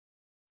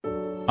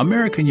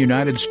American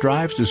United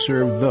strives to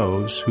serve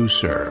those who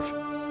serve.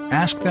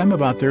 Ask them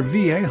about their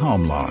VA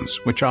home loans,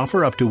 which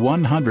offer up to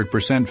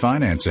 100%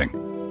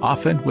 financing,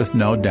 often with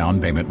no down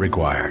payment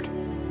required.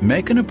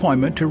 Make an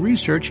appointment to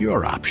research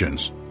your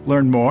options.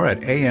 Learn more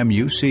at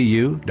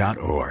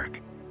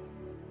amucu.org.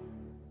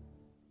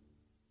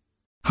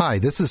 Hi,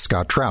 this is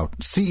Scott Trout,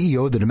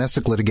 CEO of the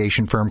domestic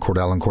litigation firm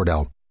Cordell &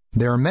 Cordell.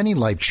 There are many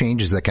life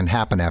changes that can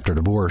happen after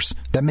divorce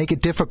that make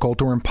it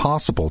difficult or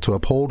impossible to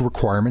uphold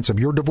requirements of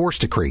your divorce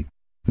decree.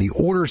 The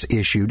orders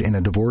issued in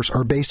a divorce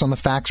are based on the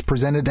facts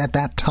presented at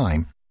that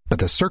time, but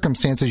the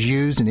circumstances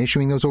used in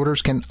issuing those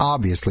orders can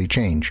obviously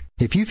change.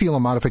 If you feel a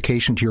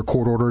modification to your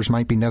court orders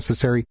might be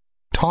necessary,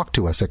 talk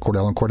to us at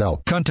Cordell &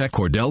 Cordell. Contact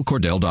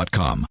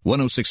CordellCordell.com,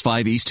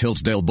 1065 East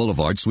Hillsdale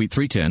Boulevard, Suite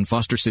 310,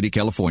 Foster City,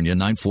 California,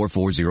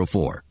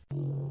 94404.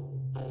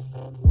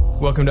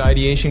 Welcome to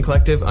Ideation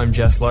Collective. I'm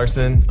Jess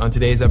Larson. On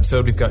today's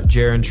episode, we've got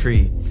Jaron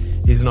Tree.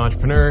 He's an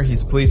entrepreneur,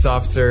 he's a police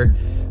officer,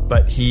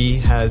 but he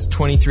has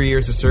 23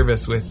 years of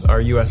service with our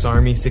U.S.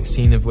 Army,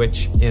 16 of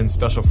which in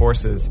Special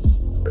Forces.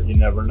 You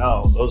never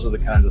know. Those are the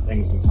kinds of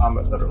things in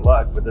combat that are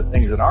luck. But the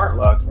things that aren't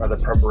luck are the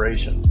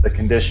preparation, the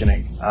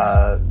conditioning,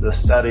 the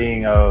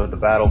studying of the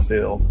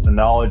battlefield, the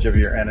knowledge of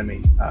your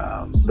enemy.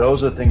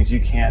 Those are the things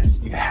you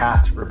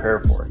have to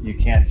prepare for. You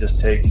can't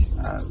just take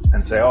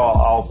and say,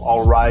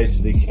 I'll rise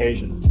to the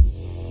occasion.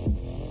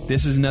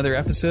 This is another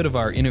episode of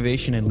our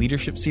Innovation and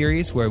Leadership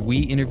series where we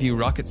interview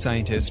rocket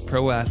scientists,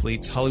 pro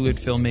athletes, Hollywood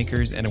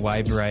filmmakers, and a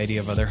wide variety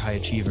of other high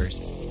achievers.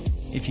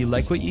 If you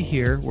like what you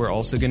hear, we're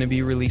also going to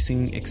be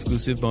releasing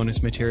exclusive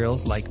bonus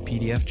materials like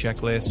PDF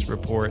checklists,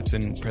 reports,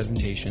 and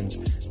presentations,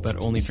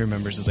 but only for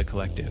members of the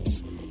collective.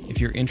 If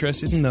you're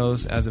interested in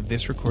those, as of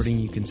this recording,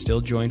 you can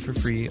still join for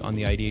free on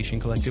the Ideation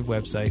Collective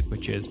website,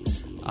 which is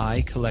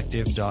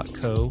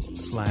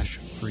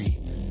icollective.co/free.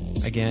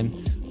 Again,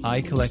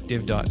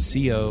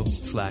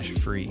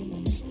 icollective.co/free.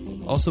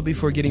 Also,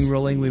 before getting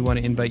rolling, we want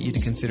to invite you to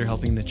consider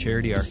helping the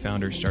charity our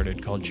founders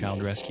started called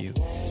Child Rescue.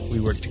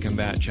 We work to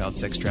combat child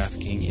sex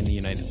trafficking in the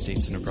United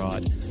States and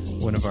abroad.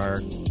 One of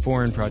our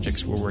foreign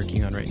projects we're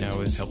working on right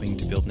now is helping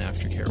to build an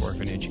aftercare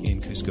orphanage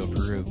in Cusco,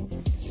 Peru.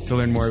 To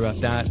learn more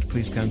about that,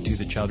 please come to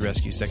the Child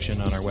Rescue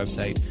section on our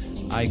website,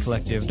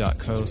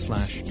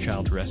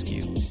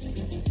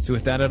 icollective.co/childrescue. So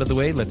with that out of the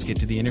way, let's get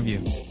to the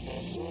interview.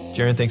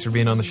 Jaron, thanks for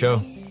being on the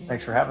show.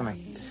 Thanks for having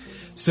me.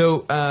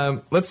 So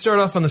let's start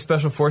off on the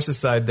Special Forces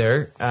side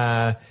there.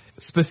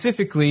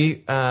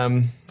 Specifically,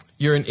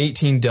 you're an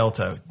 18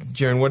 Delta.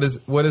 Jaron, what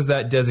does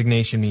that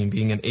designation mean,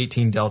 being an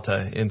 18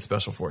 Delta in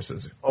Special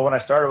Forces? Well, when I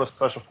started with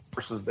Special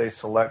Forces, they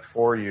select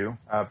for you,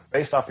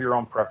 based off of your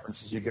own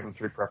preferences. You give them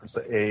 3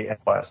 preferences, A and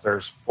S.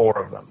 There's 4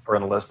 of them for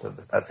enlisted.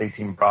 That's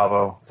 18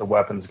 Bravo, it's a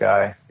weapons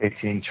guy,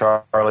 18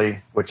 Charlie,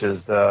 which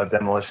is the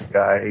demolition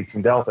guy,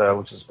 18 Delta,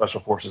 which is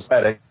Special Forces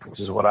medic, which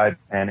is what I,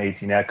 and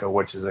 18 Echo,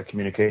 which is a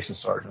communications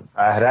sergeant.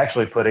 I had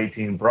actually put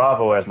 18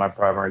 Bravo as my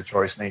primary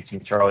choice and 18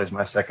 Charlie as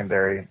my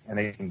secondary and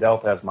 18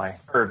 Delta as my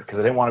third, because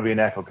I didn't want to be an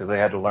Echo because they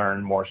had to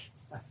learn more.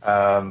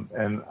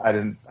 And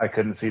I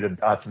couldn't see the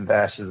dots and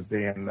dashes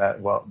doing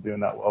that well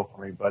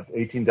for me. But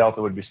 18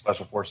 Delta would be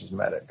Special Forces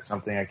medic,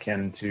 something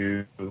akin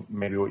to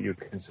maybe what you would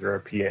consider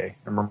a PA,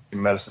 emergency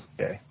medicine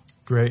PA.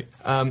 Great.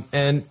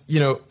 And,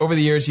 over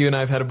the years, you and I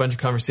have had a bunch of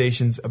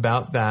conversations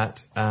about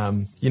that.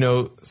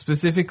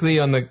 Specifically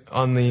on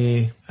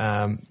the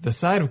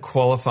side of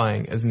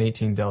qualifying as an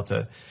 18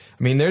 Delta.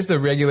 I mean, there's the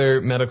regular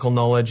medical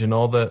knowledge and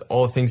all the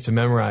things to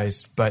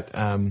memorize, but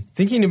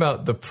thinking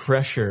about the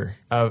pressure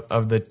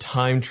of the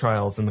time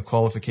trials and the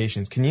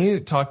qualifications, can you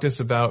talk to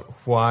us about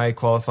why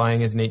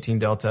qualifying as an 18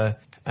 Delta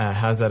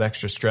has that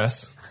extra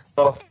stress?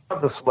 Well,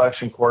 the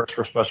selection course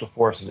for Special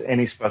Forces,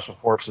 any Special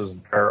Forces,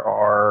 there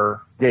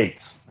are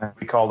gates.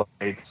 We call them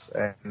gates,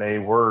 and they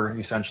were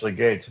essentially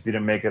gates. If you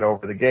didn't make it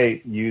over the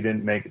gate, you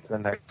didn't make it to the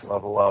next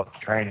level of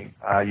training.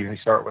 You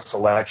start with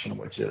selection,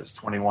 which is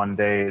 21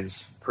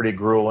 days, pretty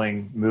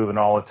grueling, moving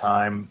all the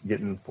time,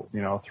 getting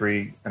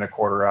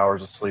 3.25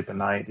 hours of sleep a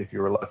night if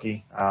you were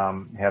lucky.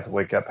 You have to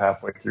wake up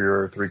halfway through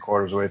or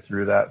 3/4 of the way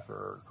through that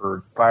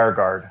for fire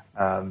guard.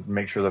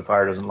 Make sure the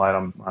fire doesn't light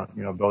on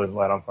building doesn't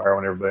light on fire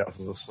when everybody else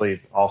is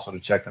asleep. Also to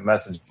check the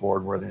message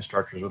board where the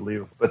instructors would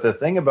leave. But the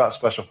thing about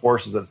Special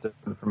Forces that's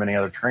different from any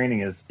other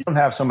training is you don't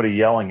have somebody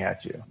yelling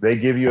at you. They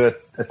give you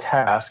a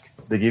task,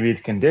 they give you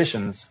the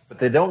conditions, but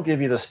they don't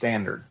give you the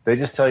standard. They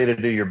just tell you to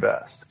do your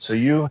best. So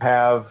you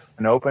have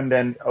an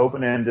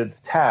open-ended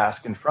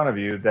task in front of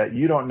you that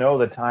you don't know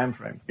the time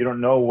frame. You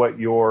don't know what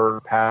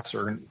your pass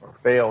or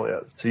fail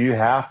is. So you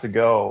have to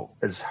go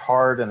as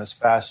hard and as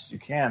fast as you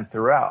can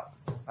throughout.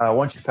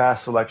 Once you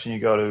pass selection, you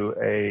go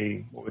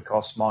to what we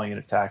call small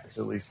unit tactics.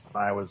 At least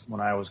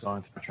when I was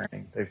going through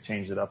training, they've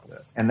changed it up a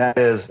bit, and that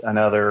is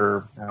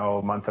another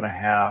month and a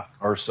half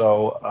or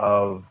so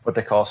of what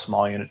they call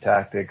small unit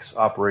tactics,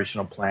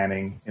 operational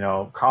planning,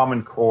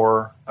 common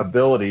core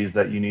abilities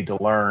that you need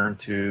to learn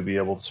to be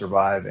able to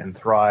survive and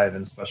thrive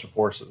in special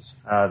forces.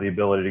 The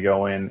ability to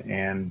go in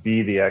and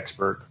be the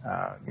expert.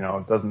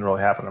 It doesn't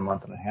really happen in a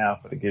month and a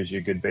half, but it gives you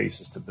a good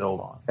basis to build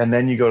on. And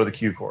then you go to the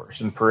Q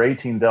course. And for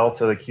 18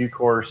 Delta, the Q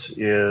course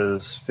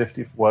was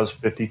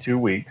 52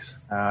 weeks.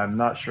 I'm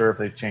not sure if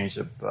they've changed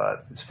it,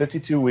 but it's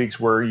 52 weeks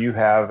where you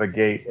have a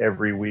gate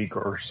every week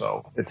or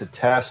so. It's a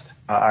test,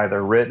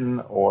 either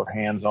written or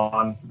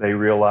hands-on. They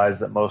realize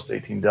that most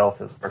 18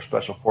 Deltas, or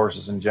special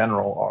forces in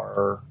general,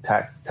 are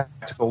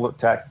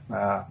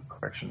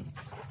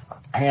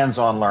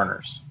hands-on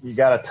learners. You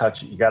got to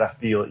touch it, you got to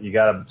feel it, you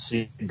got to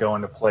see it go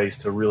into place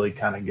to really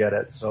kind of get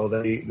it. So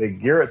they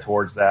gear it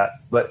towards that.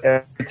 But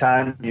every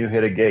time you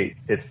hit a gate,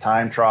 it's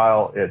time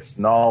trial, it's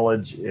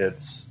knowledge,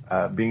 it's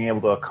being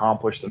able to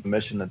accomplish the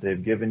mission that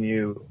they've given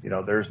you.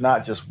 There's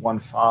not just one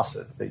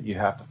facet that you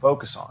have to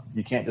focus on.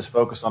 You can't just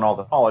focus on all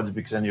the knowledge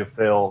because then you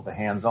fail the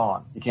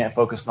hands-on. You can't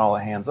focus on all the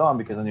hands-on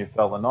because then you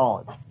fail the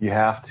knowledge. You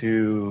have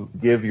to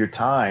give your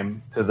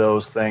time to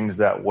those things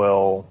that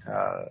will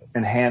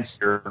enhance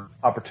your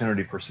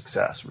opportunity for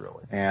success,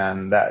 really.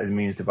 And that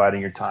means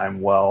dividing your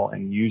time well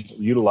and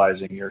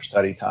utilizing your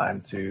study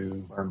time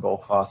to learn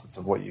both facets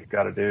of what you've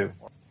got to do.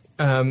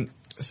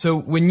 So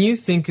when you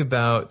think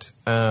about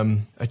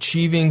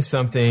achieving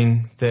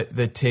something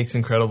that takes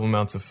incredible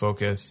amounts of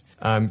focus,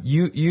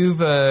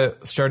 you've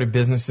started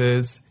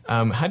businesses.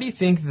 How do you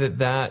think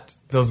that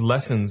those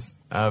lessons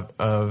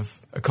of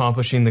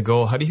accomplishing the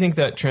goal, how do you think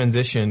that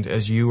transitioned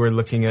as you were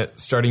looking at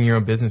starting your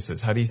own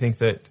businesses? How do you think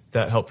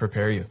that helped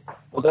prepare you?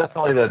 Well,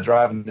 definitely the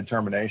drive and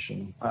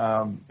determination.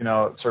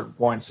 At certain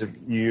points,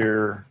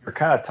 you're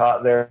kind of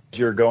taught there as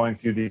you're going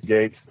through these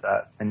gates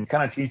and you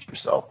kind of teach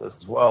yourself this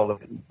as well, that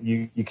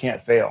you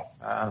can't fail,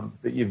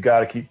 that you've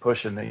got to keep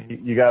pushing, that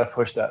you got to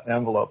push that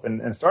envelope.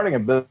 And starting a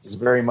business is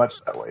very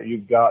much that way.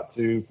 You've got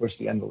to push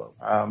the envelope.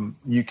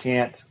 You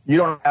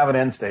don't have an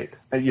end state.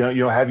 You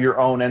don't have your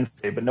own end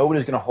state, but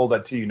nobody's going to hold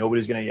that to you.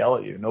 Nobody's going to yell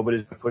at you.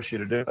 Nobody's going to push you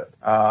to do it.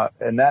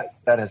 And that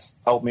has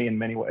helped me in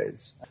many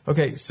ways.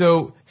 Okay,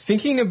 so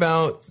thinking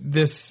about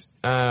this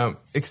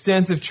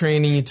extensive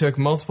training, you took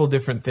multiple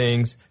different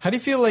things. How do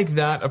you feel like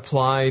that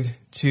applied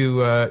to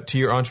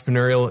your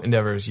entrepreneurial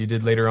endeavors you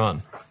did later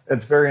on?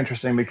 It's very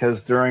interesting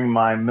because during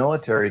my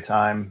military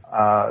time,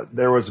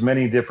 there was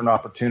many different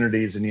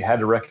opportunities, and you had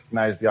to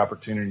recognize the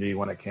opportunity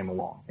when it came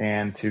along.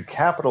 And to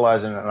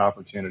capitalize on an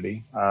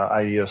opportunity,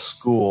 i.e. a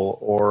school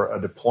or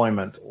a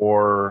deployment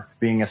or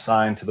being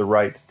assigned to the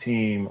right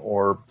team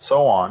or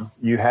so on,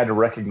 you had to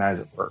recognize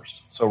it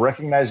first. So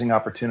recognizing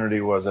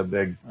opportunity was a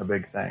big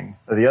thing.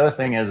 The other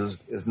thing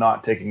is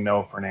not taking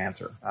no for an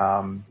answer.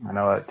 I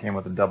know that came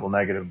with a double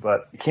negative,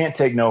 but you can't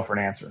take no for an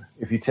answer.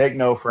 If you take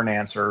no for an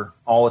answer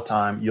all the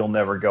time, you'll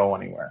never go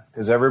anywhere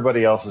because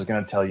everybody else is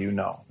going to tell you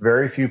no.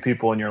 Very few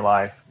people in your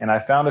life, and I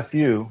found a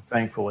few,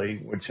 thankfully,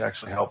 which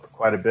actually helped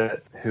quite a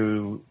bit,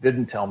 who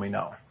didn't tell me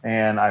no.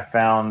 And I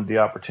found the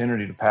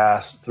opportunity to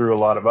pass through a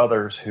lot of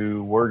others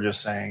who were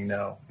just saying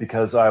no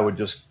because I would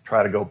just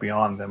try to go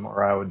beyond them,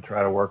 or I would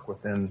try to work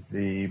within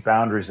the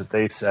boundaries that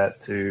they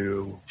set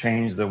to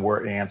change the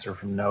word answer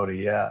from no to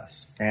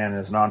yes. And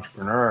as an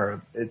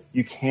entrepreneur,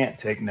 you can't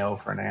take no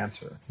for an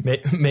answer.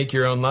 Make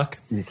your own luck?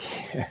 You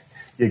can't.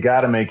 You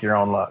got to make your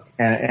own luck,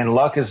 and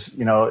luck is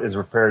a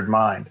prepared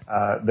mind.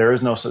 There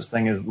is no such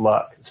thing as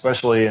luck,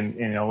 especially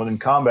in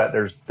combat.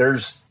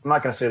 There's I'm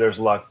not going to say there's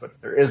luck, but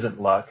there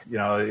isn't luck.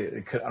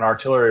 An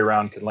artillery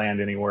round could land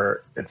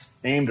anywhere it's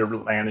aimed to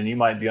land, and you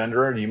might be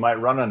under it, or you might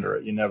run under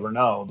it. You never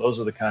know. Those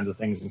are the kinds of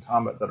things in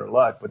combat that are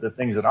luck. But the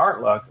things that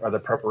aren't luck are the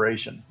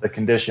preparation, the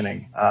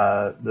conditioning,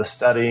 the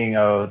studying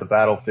of the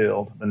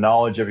battlefield, the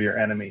knowledge of your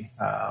enemy.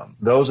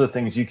 Those are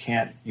things you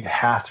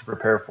have to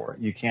prepare for.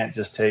 You can't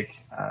just take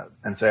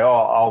and say,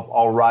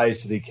 I'll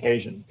rise to the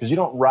occasion, because you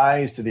don't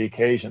rise to the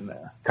occasion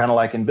there. Kind of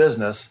like in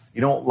business,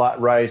 you don't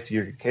rise to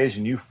your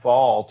occasion. You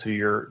fall to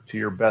your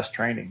best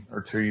training,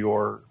 or to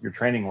your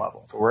training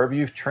level. So wherever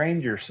you've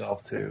trained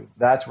yourself to,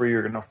 that's where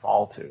you're going to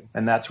fall to,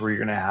 and that's where you're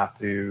going to have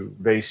to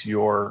base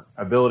your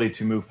ability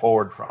to move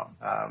forward from.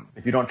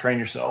 If you don't train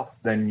yourself,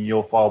 then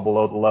you'll fall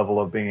below the level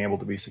of being able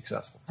to be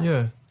successful.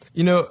 Yeah.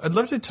 I'd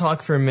love to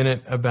talk for a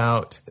minute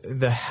about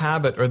the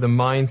habit or the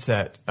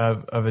mindset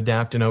of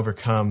adapt and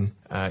overcome.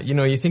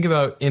 You think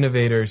about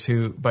innovators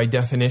who, by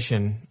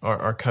definition,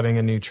 are cutting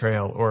a new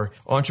trail, or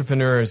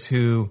entrepreneurs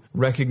who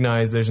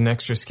recognize there's an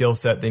extra skill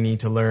set they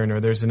need to learn,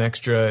 or there's an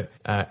extra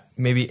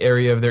maybe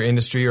area of their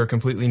industry or a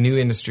completely new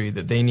industry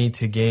that they need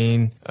to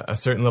gain a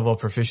certain level of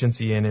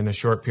proficiency in a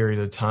short period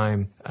of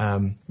time.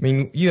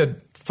 You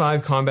had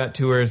 5 combat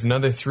tours,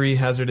 another 3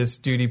 hazardous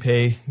duty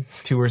pay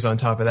tours on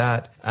top of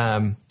that.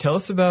 Tell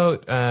us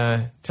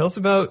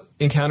about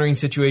encountering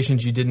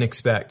situations you didn't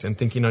expect and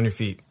thinking on your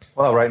feet.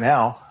 Well, right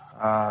now,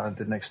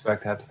 didn't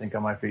expect to have to think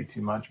on my feet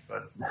too much,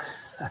 but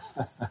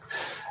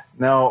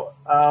No,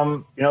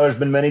 there's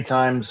been many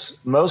times,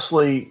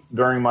 mostly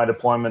during my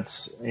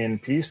deployments in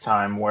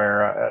peacetime,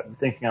 where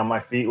thinking on my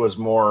feet was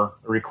more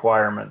a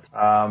requirement.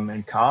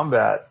 In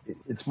combat,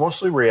 it's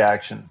mostly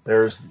reaction.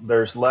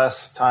 There's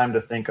less time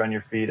to think on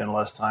your feet and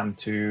less time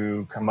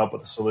to come up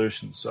with a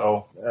solution.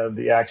 So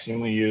the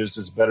axiom we used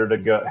is better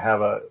to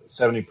have a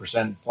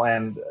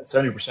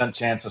 70%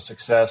 chance of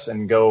success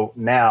and go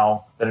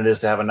now than it is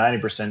to have a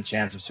 90%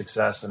 chance of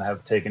success and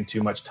have taken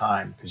too much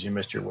time because you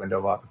missed your window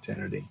of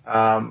opportunity.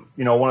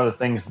 One of the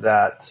things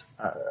that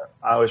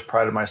I always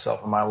prided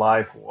myself in my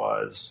life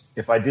was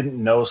if I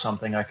didn't know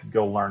something, I could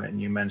go learn it.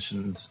 And you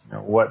mentioned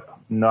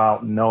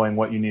knowing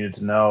what you needed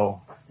to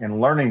know and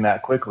learning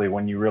that quickly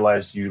when you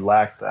realize you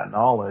lacked that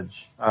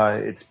knowledge.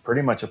 It's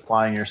pretty much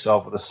applying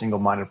yourself with a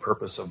single-minded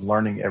purpose of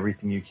learning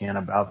everything you can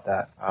about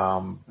that.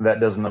 That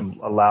doesn't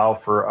allow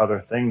for other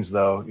things,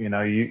 though.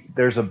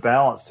 There's a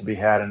balance to be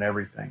had in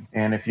everything.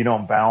 And if you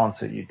don't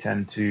balance it, you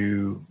tend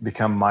to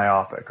become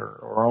myopic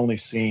or only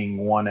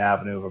seeing one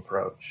avenue of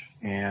approach.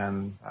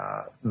 And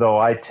though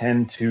I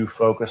tend to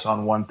focus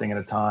on one thing at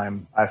a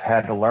time, I've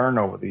had to learn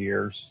over the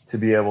years to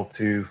be able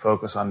to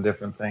focus on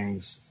different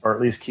things, or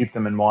at least keep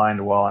them in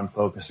mind while I'm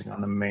focusing on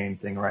the main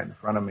thing right in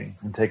front of me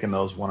and taking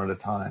those one at a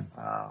time.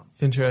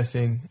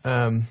 Interesting.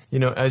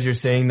 As you're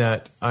saying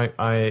that,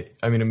 it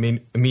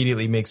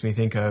immediately makes me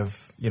think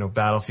of,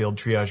 battlefield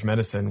triage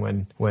medicine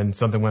when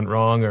something went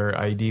wrong or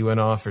IED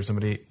went off or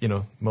somebody,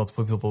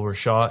 multiple people were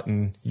shot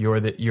and you're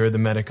the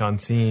medic on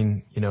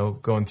scene,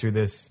 going through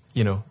this,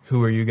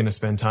 who are you going to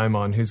spend time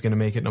on? Who's going to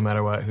make it no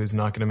matter what? Who's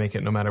not going to make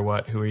it no matter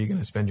what? Who are you going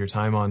to spend your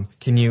time on?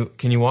 Can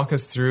you walk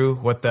us through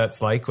what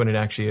that's like when it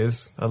actually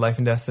is a life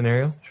and death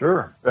scenario?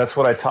 Sure. That's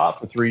what I taught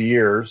for 3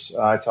 years.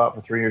 I taught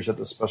for 3 years at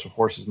the Special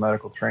Forces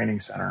Medical Training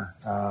Center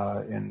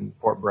in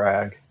Fort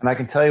Bragg. And I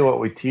can tell you what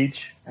we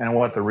teach and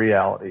what the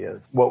reality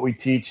is. What we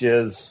teach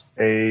is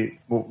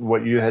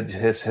what you had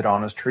just hit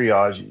on is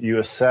triage. You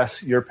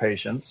assess your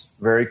patients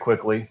very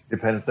quickly.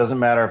 It doesn't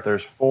matter if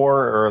there's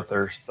 4 or if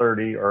there's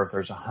 30 or if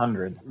there's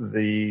 100.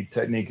 The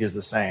technique is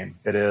the same.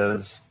 It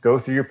is go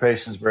through your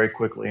patients very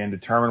quickly and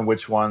determine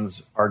which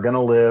ones are going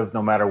to live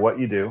no matter what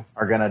you do,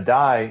 are going to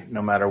die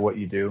no matter what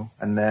you do,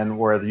 and then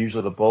where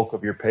usually the bulk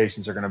of your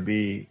patients are going to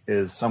be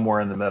is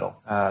somewhere in the middle.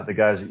 The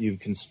guys that you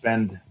can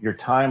spend your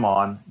time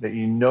on that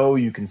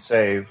you can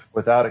save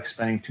without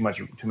expending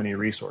too many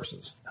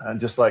resources.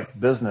 Just like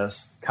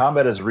business,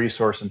 combat is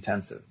resource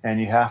intensive, and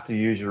you have to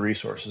use your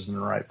resources in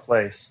the right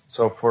place.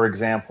 So, for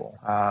example,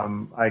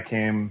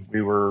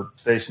 we were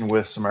stationed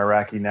with some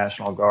Iraqi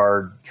National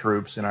Guard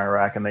troops in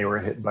Iraq, and they were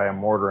hit by a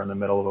mortar in the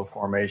middle of a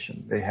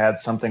formation. They had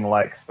something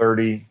like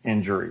 30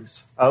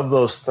 injuries. Of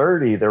those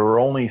 30, there were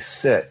only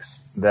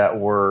 6 that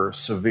were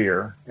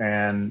severe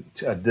and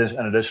an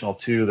additional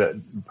 2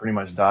 that pretty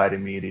much died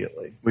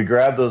immediately. We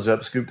grabbed those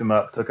up, scooped them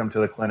up, took them to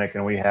the clinic,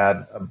 and we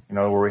had,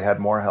 where we had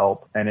more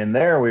help. And in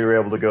there, we were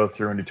able to go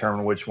through and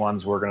determine which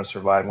ones were going to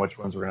survive and which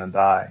ones were going to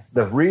die.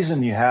 The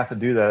reason you have to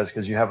do that is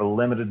because you have a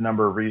limited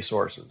number of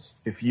resources.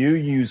 If you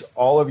use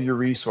all of your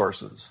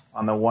resources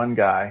on the one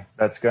guy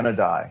that's going to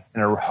die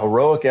in a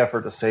heroic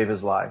effort to save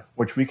his life,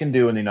 which we can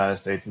do in the United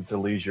States, it's a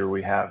leisure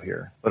we have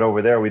here. But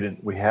over there,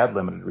 we had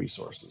limited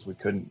resources. We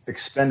couldn't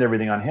expend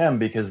everything on him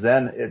because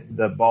then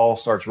the ball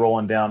starts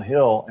rolling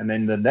downhill, and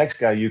then the next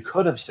guy you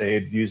could have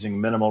saved using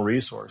minimal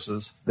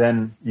resources,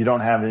 then you don't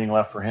have anything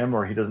left for him,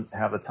 or he doesn't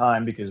have the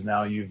time because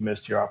now you've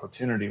missed your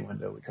opportunity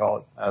window. We call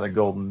it the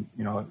golden,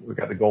 we've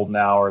got the golden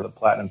hour, the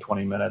platinum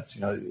 20 minutes.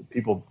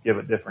 People give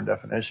it different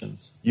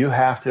definitions. You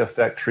have to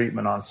affect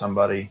treatment on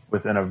somebody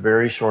within a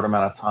very short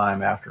amount of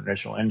time after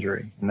initial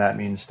injury, and that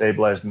means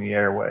stabilizing the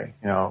airway,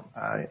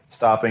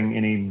 stopping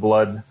any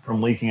blood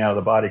from leaking out of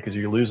the body because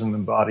you're losing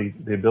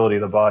the ability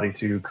of the body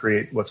to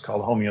create what's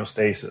called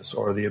homeostasis,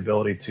 or the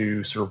ability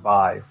to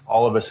survive.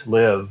 All of us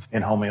live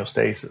in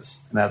homeostasis.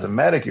 And as a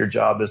medic, your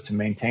job is to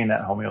maintain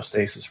that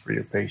homeostasis for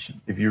your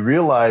patient. If you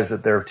realize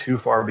that they're too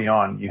far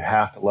beyond, you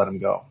have to let them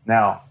go.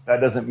 Now, that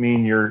doesn't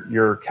mean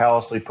you're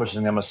callously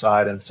pushing them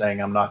aside and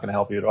saying, I'm not going to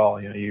help you at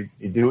all. You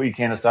do what you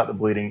can to stop the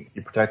bleeding,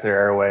 you protect their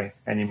airway,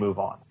 and you move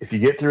on. If you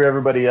get through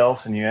everybody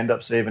else and you end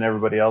up saving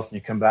everybody else and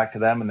you come back to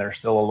them and they're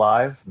still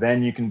alive,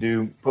 then you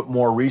can put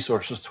more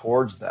resources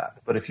towards that.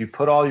 But if you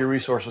put all your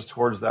resources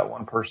towards that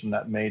one person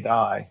that may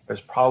die,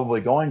 is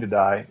probably going to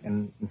die,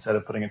 and instead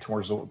of putting it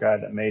towards the guy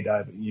that may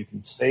die, but you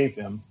can save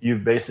him,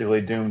 you've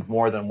basically doomed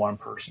more than one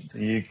person. So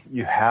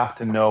you have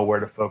to know where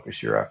to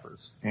focus your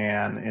efforts.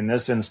 And in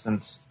this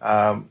instance,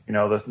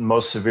 the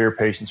most severe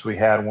patients we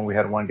had, when we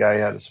had one guy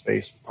who had his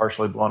face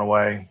partially blown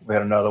away, we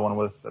had another one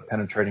with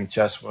penetrating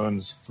chest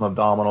wounds, some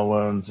abdominal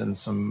wounds, and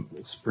some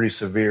pretty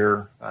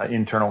severe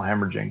internal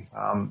hemorrhaging,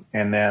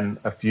 and then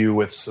a few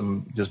with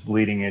some just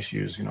bleeding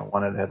issues.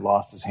 One that had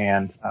lost his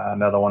hand,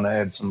 another one that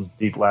had some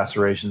deep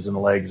lacerations in the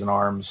legs and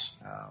arms.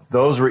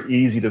 Those were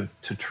easy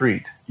to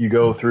treat. You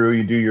go through,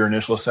 you do your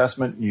initial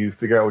assessment, you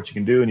figure out what you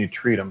can do, and you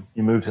treat them.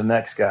 You move to the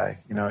next guy,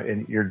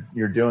 and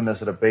you're doing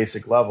this at a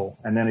basic level.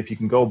 And then if you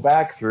can go go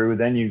back through,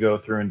 then you go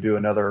through and do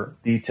another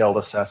detailed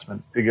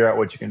assessment, figure out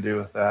what you can do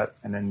with that,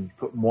 and then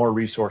put more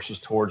resources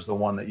towards the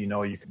one that you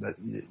know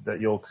that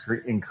you'll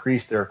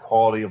increase their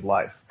quality of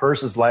life.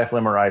 First is life,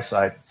 limb, or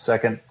eyesight.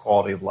 Second,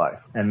 quality of life.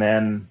 And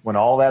then when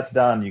all that's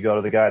done, you go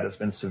to the guy that's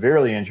been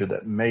severely injured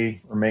that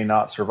may or may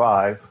not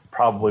survive,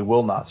 probably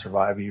will not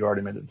survive. You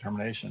already made the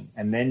determination.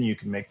 And then you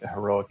can make the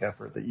heroic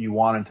effort that you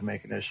wanted to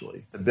make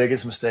initially. The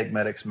biggest mistake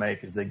medics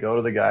make is they go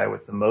to the guy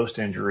with the most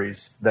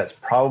injuries that's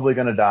probably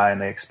going to die,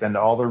 and they expend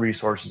all their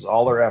resources,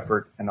 all their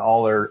effort, and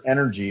all their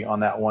energy on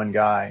that one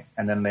guy,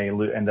 and then they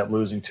end up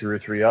losing 2 or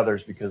 3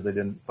 others because they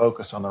didn't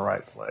focus on the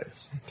right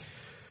place.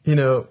 You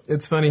know,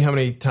 it's funny how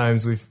many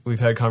times we've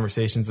had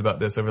conversations about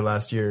this over the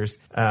last years,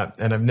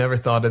 and I've never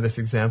thought of this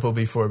example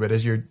before, but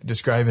as you're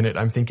describing it,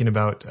 I'm thinking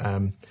about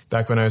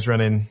back when I was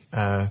running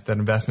that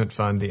investment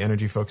fund, the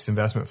Energy Focused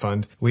Investment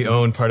Fund. We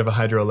owned part of a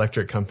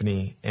hydroelectric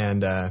company,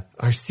 and our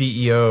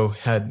CEO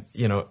had,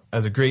 you know,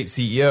 as a great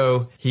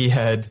CEO, he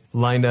had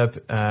lined up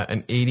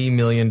an $80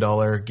 million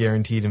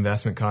guaranteed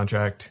investment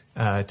contract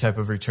type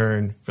of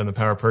return from the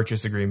power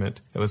purchase agreement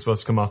that was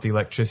supposed to come off the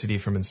electricity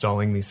from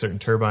installing these certain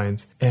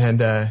turbines.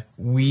 And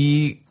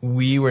we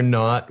were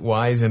not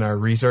wise in our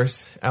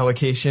resource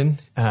allocation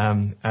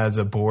as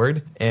a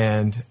board.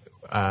 And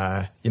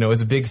you know, it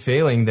was a big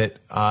failing that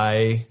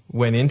I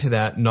went into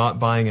that not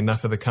buying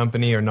enough of the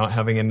company or not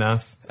having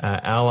enough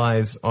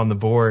allies on the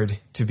board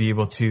to be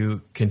able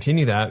to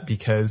continue that,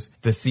 because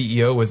the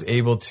CEO was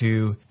able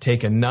to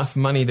take enough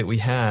money that we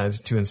had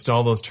to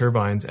install those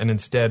turbines and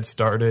instead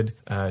started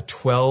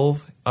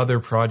 12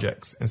 other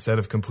projects instead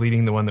of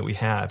completing the one that we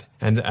had.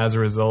 And as a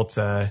result,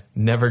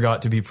 never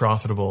got to be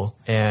profitable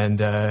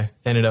and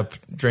ended up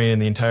draining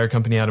the entire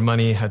company out of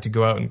money, had to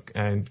go out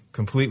and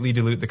completely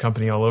dilute the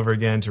company all over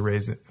again to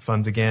raise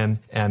funds again.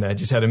 And I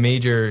just had a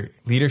major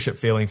leadership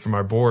failing from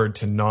our board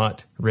to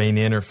not rein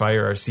in or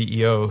fire our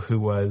CEO, who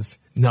was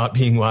not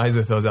being wise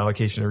with those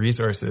allocation of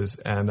resources.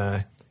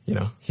 And, you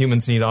know,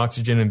 humans need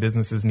oxygen and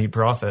businesses need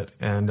profit.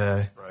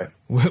 And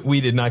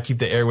we did not keep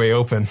the airway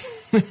open.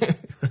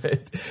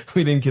 Right?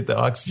 We didn't get the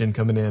oxygen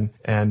coming in.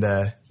 And,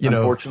 you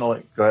know.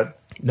 Unfortunately, go ahead.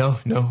 No,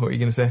 what were you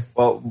going to say?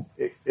 Well,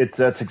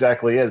 that's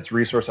exactly it. It's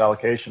resource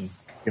allocation.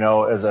 You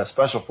know, as a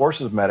special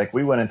forces medic,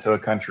 we went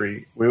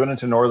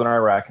into northern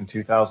Iraq in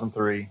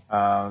 2003,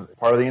 part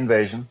of the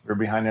invasion. We were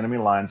behind enemy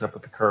lines up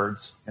at the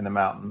Kurds in the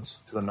mountains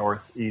to the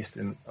northeast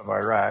of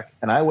Iraq.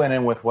 And I went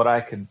in with what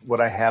I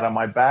had on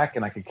my back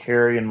and I could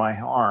carry in my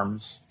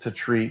arms to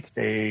treat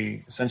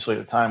essentially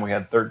at the time we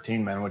had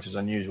 13 men, which is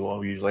unusual.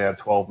 We usually have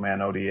 12-man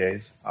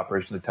ODAs,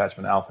 Operation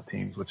Detachment Alpha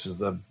Teams, which is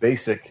the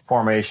basic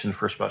formation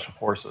for special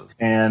forces.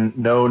 And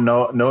no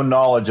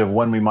knowledge of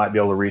when we might be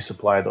able to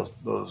resupply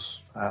those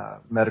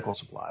medical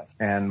supplies.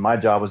 And my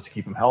job was to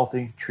keep them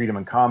healthy, treat them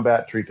in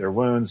combat, treat their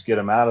wounds, get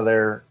them out of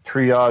there,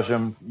 triage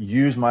them,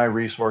 use my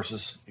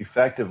resources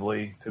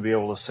effectively to be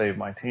able to save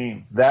my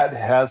team. That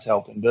has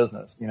helped in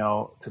business, you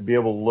know, to be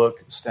able to look,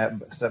 step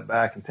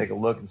back and take a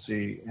look and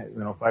see, you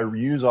know, if I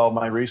use all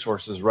my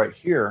resources right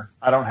here,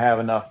 I don't have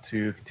enough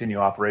to continue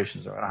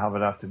operations, or I don't have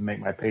enough to make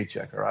my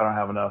paycheck, or I don't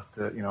have enough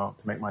to, you know,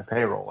 to make my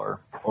payroll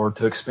or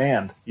to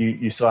expand.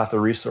 You still have to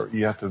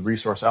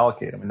resource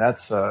allocate them. And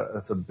that's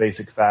a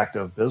basic fact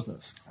of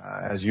business.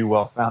 As you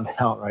well found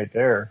out right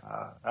there,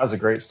 that was a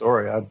great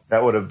story.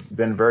 That would have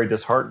been very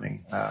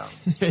disheartening.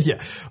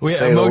 Yeah,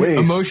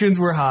 emotions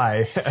were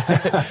high.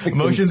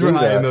 Emotions were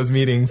high in those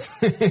meetings.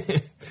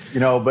 You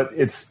know, but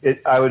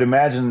I would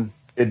imagine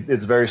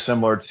it's very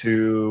similar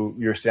to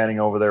you're standing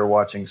over there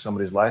watching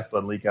somebody's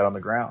lifeblood leak out on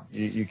the ground.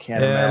 You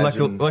can't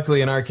imagine.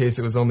 Luckily, in our case,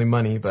 it was only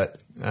money, but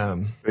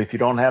if you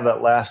don't have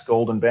that last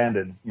golden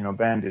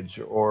bandage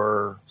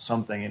or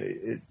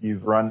something,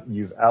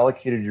 you've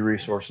allocated your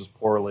resources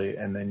poorly,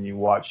 and then you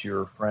watch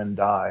your friend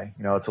die.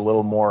 You know, it's a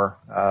little more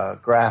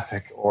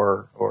graphic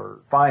or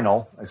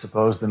final, I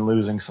suppose, than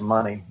losing some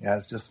money. Yeah,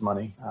 it's just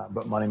money,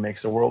 but money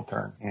makes the world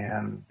turn.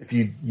 And if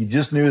you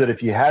just knew that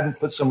if you hadn't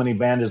put so many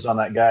bandages on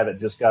that guy that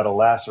just got a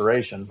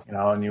laceration, you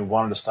know, and you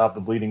wanted to stop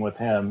the bleeding with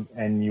him,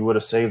 and you would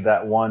have saved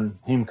that one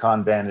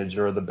Hemcon bandage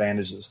or the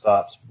bandage that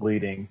stops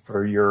bleeding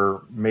for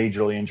your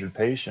majorly injured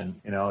patient,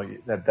 you know,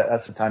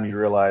 that's the time you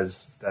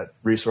realize that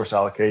resource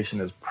allocation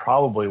is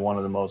probably one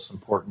of the most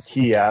important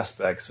key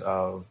aspects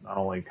of not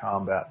only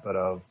combat but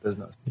of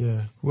business.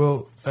 Yeah.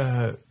 Well,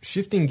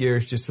 shifting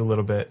gears just a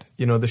little bit,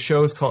 you know, the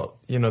show is called,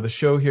 you know, the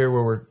show here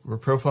where we're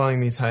profiling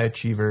these high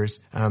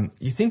achievers.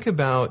 You think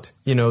about,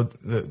 you know,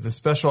 the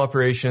special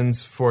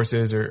operations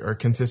forces are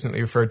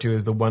consistently referred to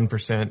as the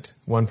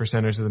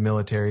 1%ers of the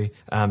military.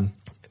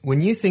 When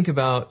you think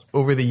about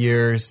over the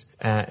years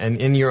and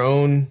in your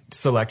own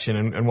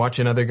selection and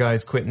watching other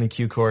guys quit in the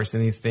Q course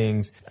and these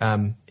things,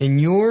 in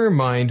your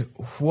mind,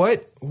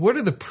 what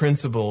are the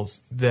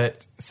principles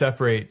that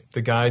separate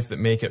the guys that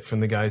make it from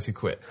the guys who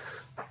quit?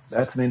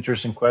 That's an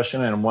interesting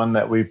question, and one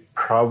that we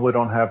probably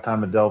don't have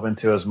time to delve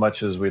into as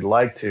much as we'd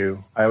like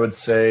to. I would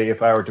say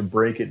if I were to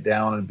break it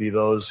down, it'd be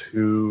those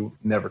who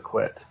never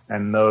quit.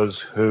 and those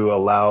who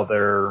allow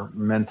their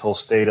mental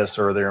status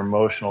or their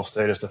emotional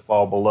status to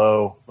fall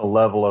below the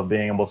level of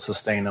being able to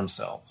sustain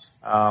themselves.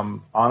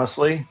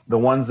 Honestly, the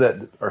ones that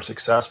are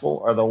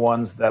successful are the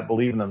ones that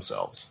believe in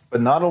themselves.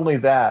 But not only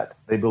that,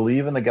 they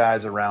believe in the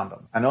guys around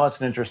them. I know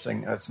it's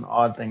an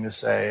odd thing to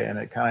say, and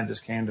it kind of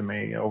just came to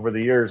me. Over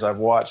the years, I've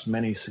watched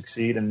many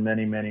succeed and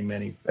many, many,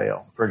 many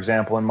fail. For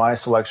example, in my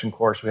selection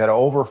course, we had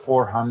over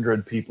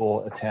 400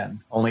 people attend.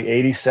 Only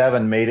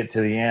 87 made it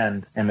to the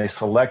end, and they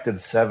selected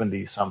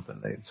 70-something.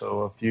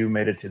 So a few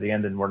made it to the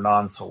end and were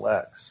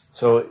non-selects.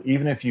 So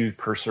even if you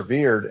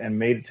persevered and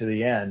made it to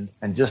the end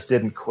and just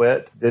didn't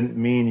quit, didn't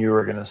mean you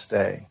were going to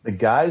stay. The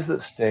guys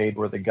that stayed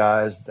were the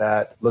guys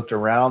that looked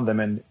around them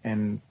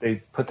and they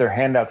put their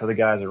hand out to the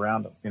guys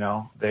around them. You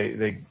know,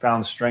 they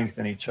found strength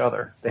in each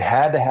other. They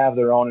had to have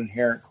their own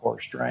inherent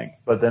core strength,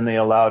 but then they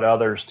allowed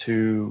others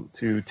to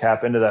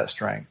tap into that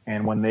strength.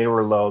 And when they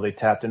were low, they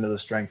tapped into the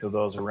strength of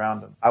those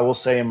around them. I will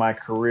say in my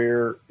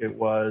career, it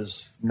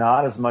was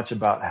not as much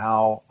about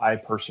how I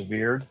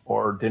persevered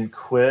or didn't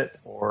quit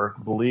or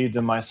believed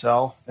in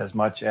myself as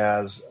much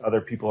as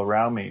other people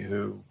around me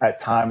who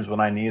at times when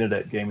I needed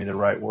it gave me the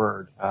right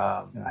word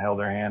and I held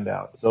their hand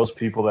out. It's those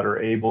people that are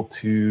able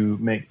to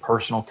make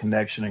personal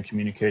connection and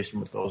communication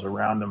with those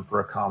around them for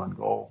a common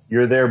goal.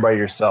 You're there by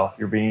yourself.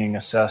 You're being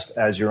assessed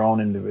as your own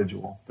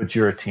individual, but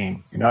you're a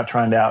team. You're not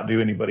trying to outdo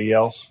anybody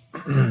else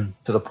to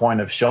the point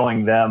of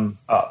showing them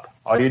up.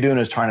 All you're doing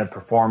is trying to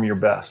perform your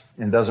best.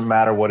 It doesn't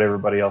matter what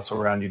everybody else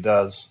around you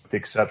does, with the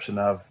exception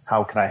of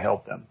how can I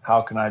help them? How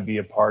can I be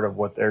a part of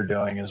what they're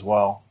doing as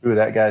well? Ooh,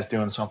 that guy's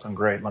doing something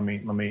great. Let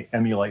me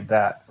emulate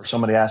that. Or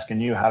somebody asking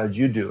you, how did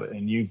you do it?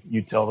 And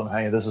you tell them,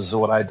 hey, this is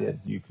what I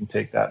did. You can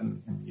take that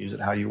and use it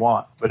how you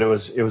want. But it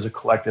was a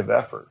collective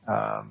effort,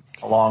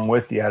 along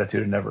with the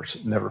attitude of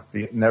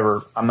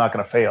never. I'm not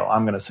going to fail.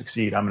 I'm going to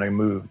succeed. I'm going to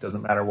move. It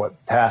doesn't matter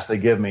what task they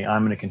give me.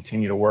 I'm going to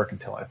continue to work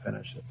until I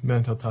finish it.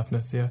 Mental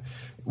toughness, yeah.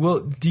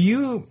 Well,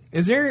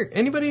 is there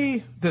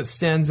anybody that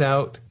stands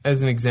out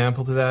as an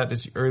example to that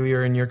as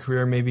earlier in your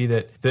career maybe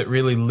that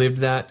really lived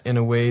that in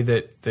a way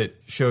that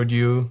showed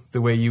you the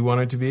way you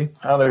wanted to be?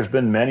 There's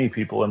been many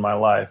people in my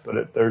life,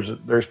 but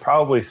there's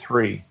probably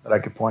three that I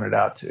could point it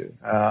out to.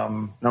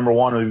 Number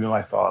one would be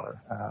my father.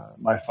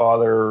 My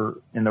father,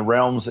 in the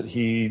realms that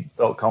he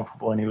felt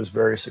comfortable in, he was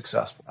very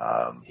successful.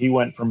 He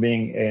went from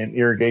being an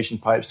irrigation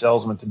pipe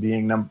salesman to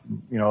being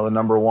the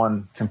number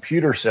one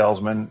computer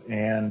salesman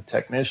and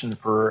technician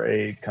for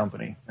a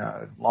company.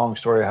 Long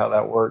story how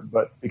that worked,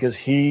 but because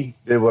he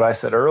did what I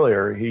said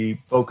earlier, he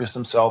focused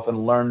himself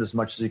and learned as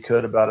much as he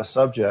could about a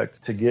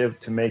subject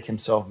to make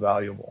himself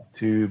valuable,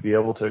 to be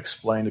able to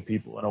explain to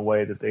people in a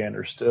way that they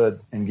understood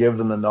and give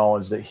them the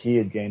knowledge that he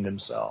had gained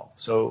himself.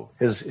 So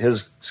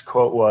his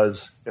quote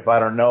was, if I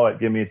don't know it,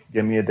 give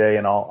me a day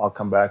and I'll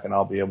come back and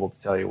I'll be able to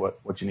tell you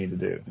what you need to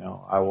do. You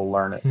know, I will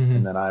learn it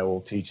and then I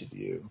will teach it to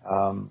you.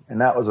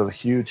 And that was a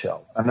huge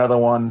help. Another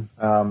one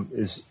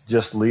is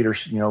just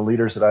leaders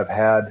that I've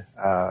had.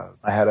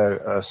 I had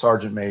a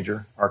sergeant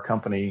major. Our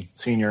company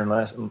senior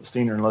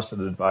enlisted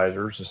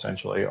advisors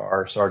essentially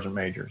are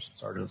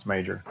sergeants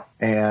major.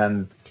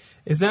 And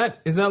is that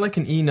like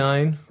an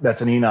E9?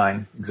 That's an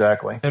E9,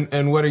 exactly.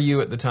 And what are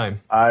you at the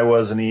time? I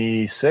was an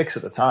E6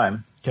 at the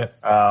time. Okay.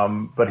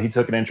 But he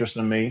took an interest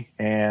in me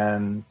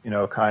and,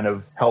 kind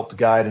of helped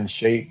guide and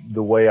shape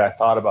the way I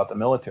thought about the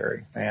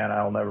military. And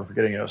I'll never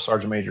forget,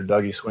 Sergeant Major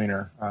Dougie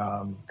Sweener,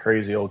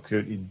 crazy old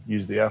coot. He'd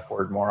use the F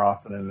word more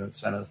often in the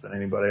sentence than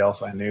anybody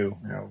else I knew,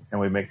 and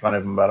we'd make fun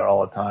of him about it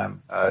all the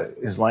time.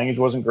 His language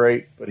wasn't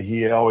great, but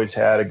he always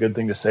had a good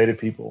thing to say to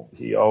people.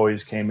 He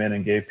always came in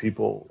and gave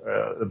people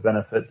the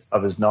benefit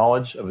of his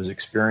knowledge, of his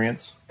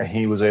experience, and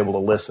he was able to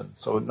listen.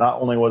 So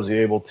not only was he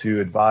able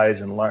to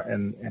advise and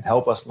learn and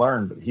help us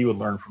learn, but he would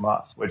learn from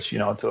us, which, to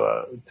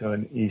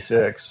an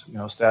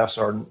E6, staff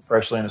sergeant,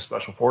 freshly into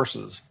Special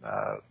Forces,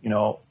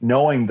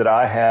 knowing that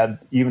I had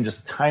even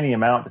just a tiny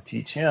amount to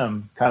teach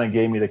him kind of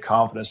gave me the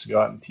confidence to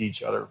go out and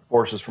teach other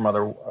forces from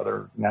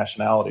other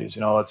nationalities.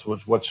 That's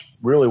what's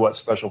really what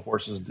Special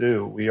Forces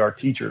do. We are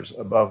teachers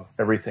above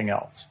everything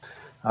else.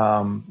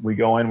 We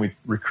go in, we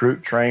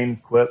recruit, train,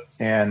 equip,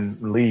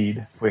 and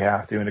lead, if we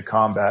have to, into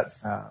combat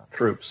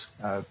troops.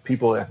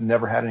 People that have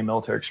never had any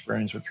military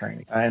experience with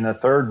training. And the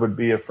third would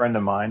be a friend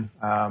of mine.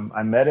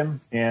 I met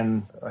him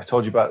I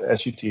told you about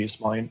SUT,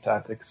 Small Unit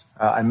Tactics.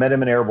 I met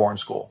him in airborne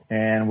school,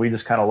 and we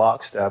just kind of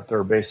lockstepped,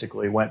 or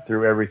basically went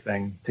through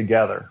everything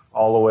together,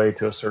 all the way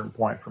to a certain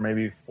point. For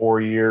maybe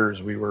 4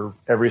 years,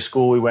 every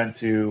school we went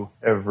to,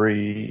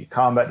 every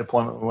combat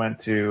deployment we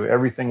went to,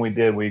 everything we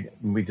did,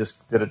 we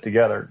just did it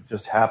together. It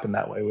just happened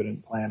that way. We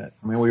didn't plan it.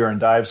 I mean, we were in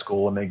dive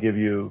school, and they give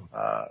you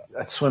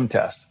a swim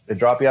test. They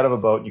drop you out of a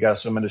boat, you got to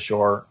swim into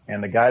shore,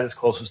 and the guy that's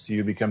closest to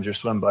you becomes your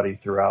swim buddy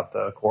throughout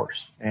the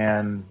course.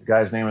 And the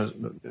guy's name is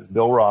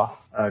Bill Roth.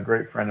 a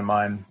great friend of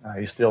mine.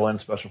 He's still in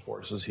Special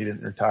Forces. He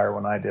didn't retire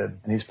when I did,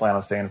 and he's planning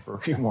on staying for a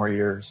few more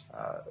years.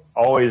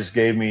 Always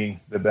gave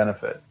me the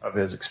benefit of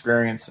his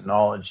experience and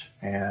knowledge,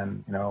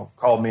 and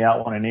called me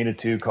out when I needed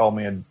to, called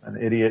me an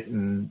idiot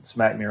and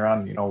smacked me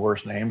around,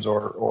 worse names,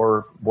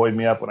 or buoyed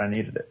me up when I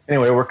needed it.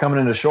 Anyway, we're coming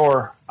into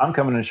shore. I'm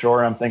coming into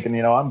shore. I'm thinking,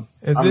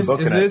 Is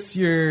this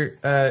your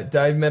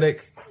dive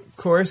medic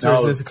course, or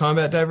is this a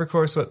combat diver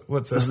course?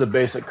 What's this? Is a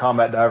basic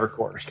combat diver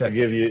course. Okay.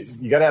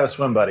 You got to have a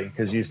swim buddy,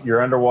 because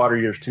you're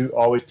underwater. There's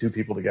always two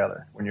people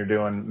together when you're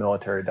doing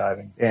military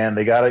diving, and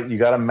you got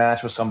to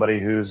match with somebody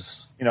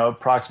who's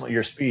approximately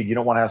your speed. You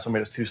don't want to have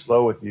somebody that's too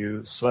slow with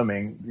you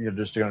swimming. You're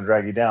just going to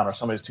drag you down, or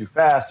somebody's too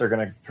fast. They're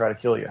going to try to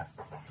kill you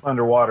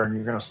underwater, and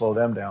you're going to slow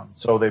them down.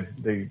 So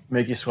they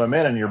make you swim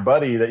in, and your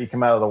buddy that you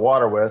come out of the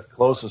water with,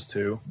 closest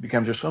to,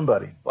 becomes your swim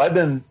buddy. Well, I've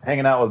been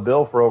hanging out with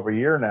Bill for over a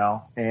year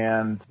now,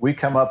 and we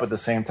come up at the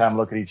same time,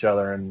 look at each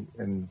other,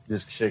 and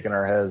just shaking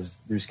our heads.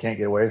 We just can't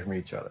get away from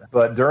each other.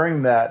 But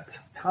during that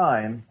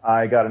time,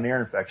 I got an ear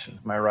infection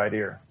in my right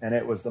ear, and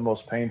it was the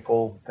most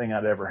painful thing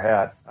I'd ever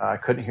had. I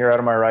couldn't hear out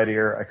of my right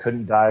ear. I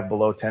couldn't dive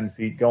below 10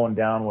 feet. Going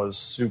down was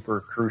super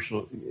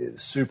crucial,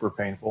 super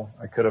painful.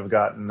 I could have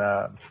gotten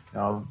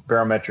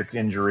barometric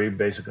injury,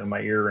 basically my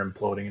ear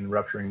imploding and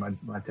rupturing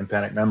my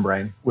tympanic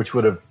membrane, which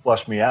would have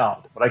flushed me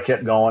out. But I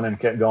kept going,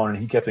 and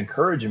he kept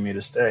encouraging me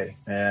to stay.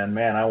 And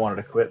man, I wanted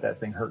to quit. That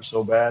thing hurt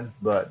so bad.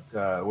 But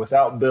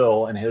without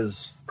Bill and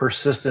his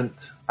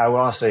persistent, I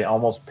want to say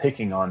almost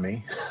picking on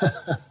me,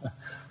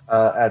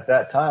 at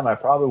that time, I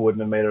probably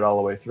wouldn't have made it all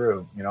the way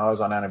through. I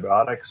was on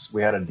antibiotics.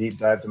 We had a deep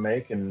dive to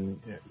make,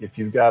 and if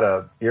you've got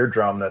a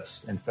eardrum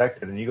that's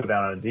infected and you go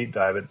down on a deep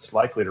dive, it's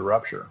likely to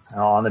rupture.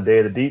 Now, on the day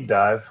of the deep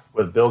dive,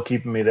 with Bill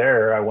keeping me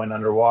there, I went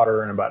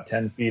underwater, and about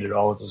 10 feet,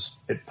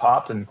 it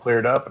popped and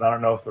cleared up. And I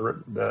don't know if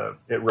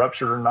it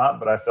ruptured or not,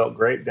 but I felt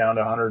great down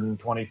to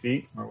 120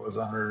 feet, or it was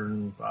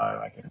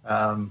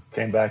 105.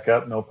 Came back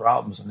up, no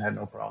problems, and had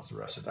no problems the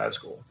rest of dive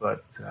school.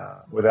 But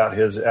without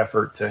his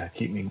effort to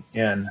keep me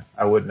in,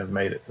 I wouldn't have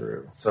made it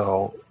through.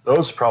 So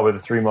those are probably the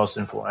three most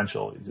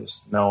influential,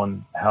 just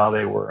knowing how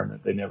they were and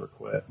that they never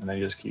quit, and they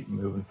just keep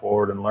moving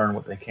forward and learn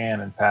what they can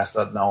and pass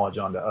that knowledge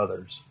on to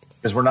others.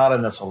 Because we're not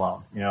in this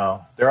alone.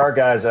 There are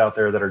guys out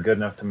there that are good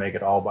enough to make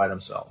it all by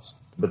themselves,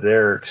 but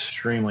they're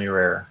extremely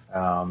rare.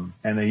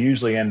 And they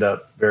usually end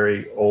up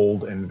very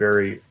old and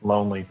very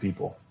lonely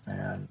people.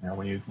 And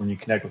when you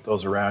connect with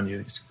those around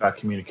you, it's about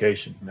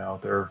communication. There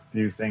are a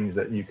few things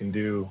that you can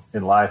do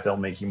in life that'll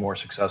make you more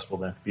successful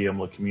than be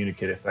able to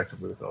communicate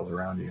effectively with those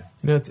around you.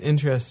 It's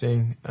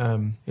interesting.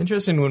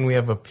 Interesting when we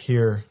have a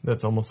peer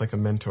that's almost like a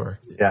mentor.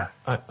 Yeah.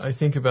 I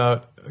think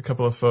about a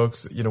couple of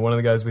folks. One of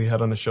the guys we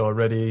had on the show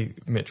already,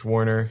 Mitch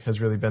Warner,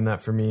 has really been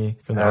that for me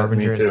from the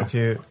Arbinger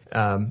Institute.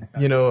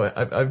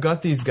 I've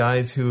got these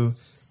guys who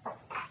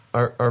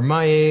are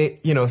my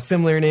age,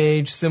 similar in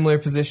age, similar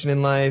position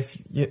in life,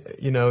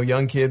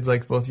 young kids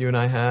like both you and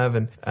I have.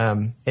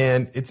 And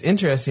it's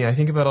interesting. I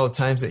think about all the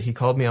times that he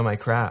called me on my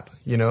crap,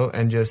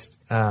 and just,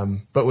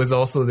 but was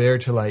also there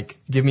to like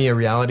give me a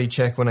reality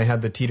check when I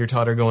had the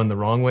teeter-totter going the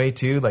wrong way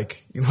too.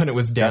 Like when it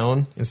was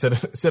down instead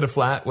of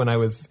flat, when I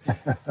was,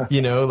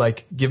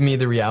 like give me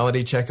the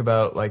reality check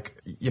about like,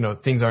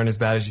 things aren't as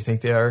bad as you think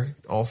they are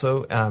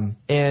also.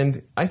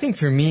 And I think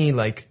for me,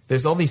 like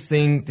there's all these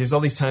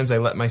times I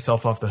let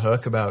myself off the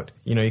hook about,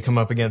 you come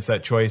up against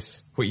that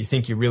choice, what you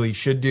think you really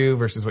should do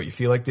versus what you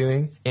feel like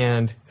doing.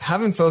 And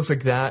having folks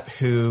like that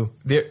who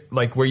they're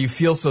like where you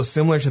feel so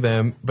similar to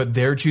them, but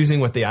they're choosing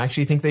what they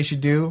actually think they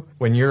should do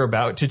when you're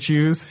about to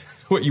choose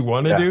what you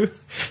want to do.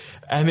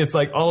 And it's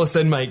like all of a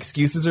sudden my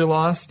excuses are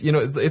lost.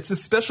 It's a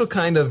special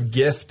kind of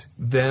gift,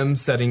 them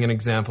setting an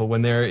example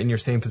when they're in your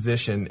same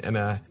position. And,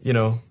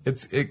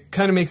 it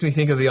kind of makes me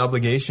think of the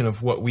obligation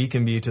of what we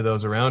can be to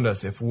those around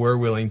us if we're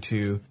willing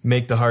to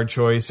make the hard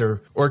choice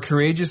or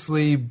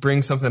courageously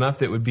bring something up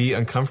that would be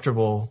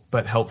uncomfortable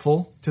but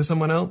helpful to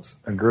someone else.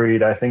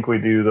 Agreed. I think we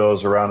do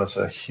those around us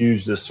a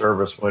huge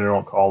disservice when we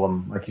don't call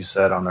them, like you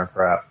said, on their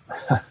crap.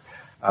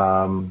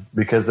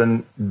 Because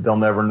then they'll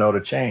never know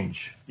to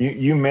change.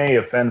 You may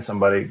offend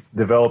somebody,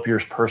 develop your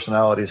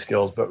personality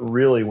skills, but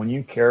really when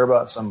you care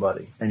about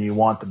somebody and you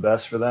want the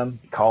best for them,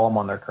 call them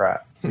on their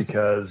crap.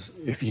 Because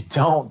if you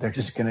don't, they're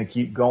just going to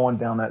keep going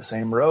down that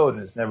same road,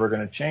 and it's never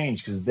going to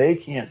change because they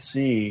can't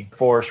see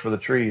forest for the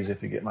trees,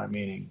 if you get my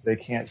meaning. They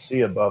can't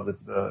see above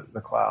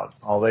the clouds.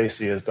 All they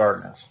see is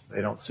darkness.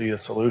 They don't see a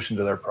solution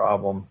to their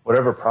problem,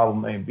 whatever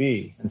problem may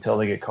be, until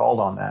they get called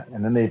on that.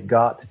 And then they've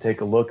got to take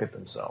a look at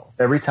themselves.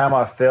 Every time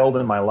I've failed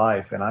in my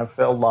life, and I've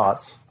failed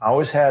lots, I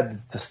always had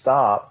to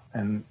stop.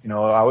 And, I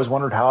always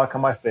wondered how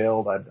come I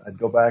failed. I'd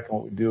go back, and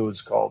what we do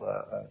is called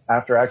a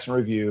after action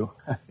review,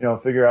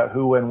 figure out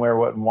who, when, where,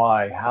 what, and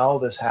why, how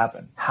this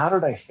happened. How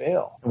did I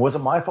fail? Was it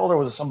my fault or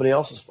was it somebody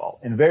else's fault?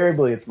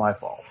 Invariably, it's my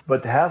fault.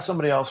 But to have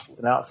somebody else with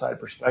an outside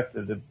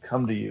perspective to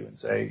come to you and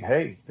say,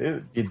 hey,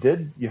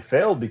 dude, you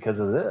failed because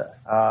of this.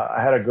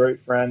 I had a great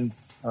friend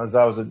as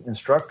I was an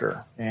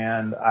instructor,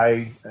 and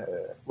I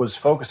was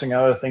focusing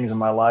on other things in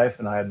my life,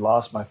 and I had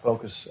lost my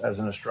focus as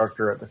an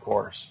instructor at the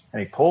course.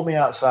 And he pulled me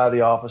outside of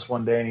the office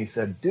one day and he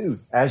said, "Dude,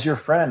 as your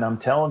friend, I'm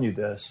telling you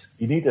this.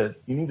 You need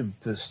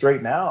to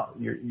straighten out.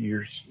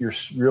 You're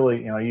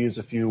really, I use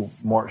a few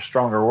more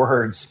stronger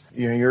words.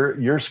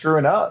 You're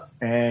screwing up,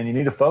 and you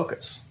need to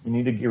focus. You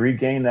need to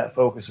regain that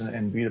focus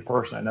and be the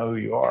person. I know who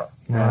you are."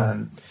 Wow.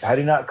 And had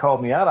he not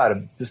called me out, I'd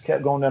have just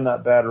kept going down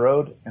that bad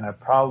road, and I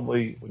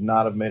probably would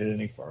not have made it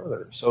any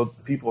further. So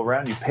the people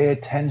around you, pay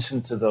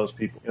attention to those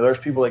people. There's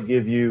people that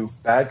give you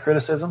bad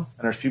criticism,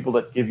 and there's people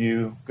that give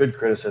you good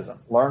criticism.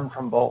 Learn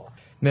from both.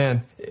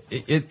 Man,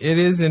 it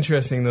is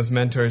interesting, those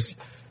mentors.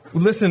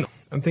 Listen,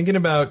 I'm thinking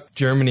about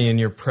Germany and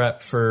your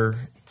prep for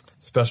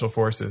Special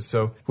Forces.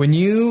 So when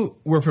you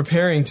were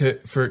preparing to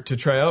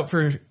try out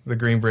for the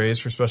Green Berets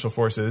for Special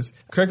Forces,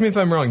 correct me if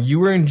I'm wrong, you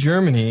were in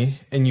Germany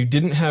and you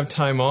didn't have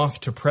time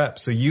off to prep.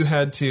 So you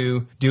had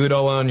to do it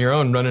all on your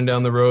own, running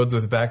down the roads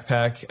with a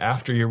backpack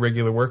after your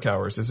regular work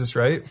hours. Is this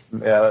right?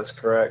 Yeah, that's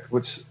correct,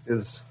 which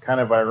is kind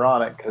of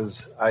ironic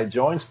because I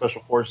joined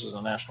Special Forces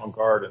and National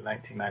Guard in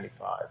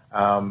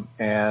 1995.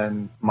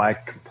 And my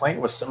complaint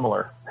was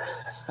similar.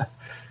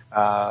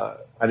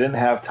 I didn't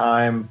have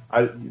time.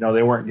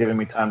 They weren't giving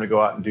me time to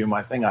go out and do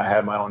my thing. I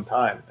had my own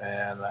time,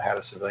 and I had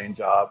a civilian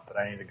job that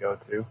I needed to go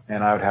to,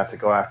 and I would have to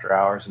go after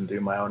hours and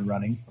do my own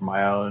running,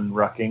 my own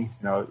rucking.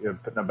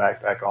 Putting a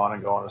backpack on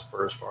and going as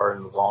far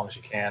and as long as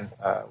you can,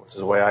 which is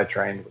the way I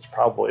trained, which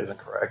probably isn't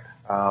correct.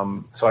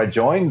 So I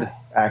joined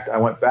I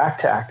went back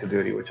to active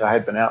duty, which I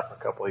had been out for a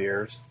couple of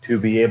years, to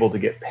be able to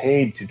get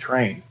paid to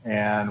train.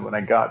 And when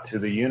I got to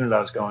the unit I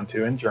was going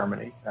to in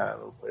Germany, a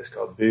little place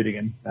called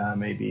Büdingen,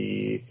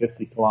 maybe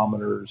 50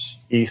 kilometers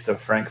east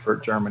of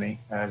Frankfurt, Germany,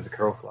 as the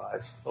crow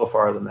flies. A little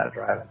farther than that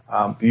driving.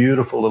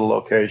 Beautiful little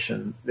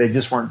location. They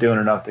just weren't doing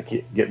enough to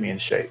get me in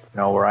shape,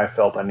 where I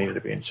felt I needed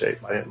to be in shape.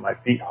 My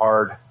feet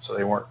hard, so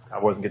I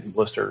wasn't getting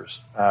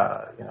blisters.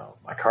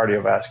 My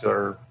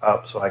cardiovascular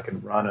up so I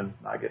could run and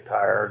not get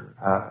tired.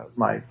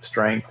 My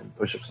strength and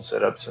push-ups and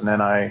sit-ups. And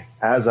then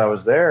as I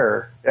was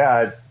there,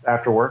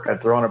 after work,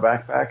 I'd throw in a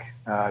backpack.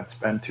 I'd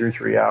spend 2 or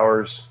 3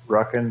 hours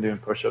rucking, doing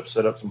push-ups,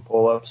 sit-ups, and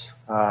pull-ups.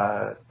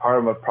 Part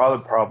of my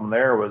problem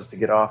there was to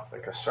get off the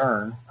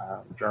Kaserne,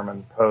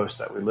 German post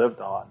that we lived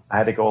on. I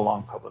had to go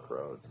along public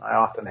roads. I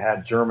often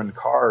had German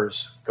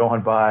cars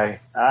going by.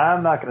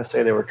 I'm not going to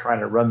say they were trying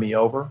to run me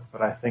over,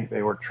 but I think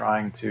they were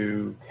trying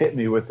to hit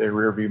me with their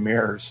rear view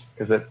mirrors,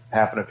 because it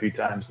happened a few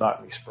times,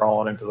 knocked me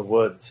sprawling into the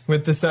woods.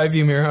 With the side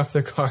view mirror off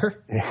their car?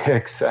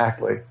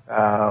 Exactly.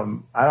 I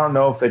don't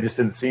know if they just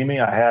didn't see me.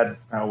 I had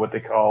what they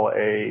call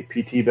a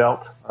PT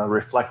belt, a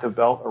reflective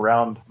belt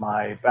around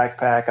my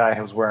backpack. I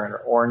was wearing an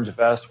orange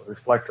vest with a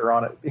reflector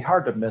on it. It'd be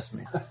hard to miss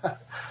me.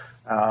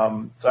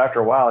 So after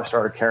a while, I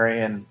started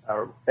carrying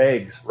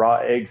raw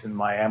eggs in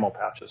my ammo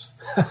pouches.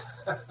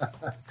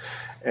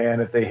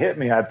 And if they hit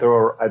me, I'd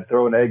throw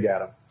an egg at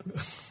them.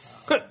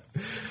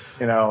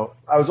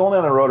 I was only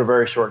on the road a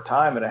very short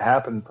time, and it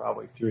happened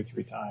probably 2 or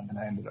 3 times, and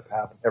I ended up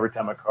having every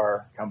time a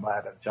car come by,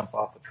 I'd jump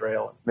off the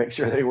trail and make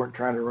sure they weren't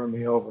trying to run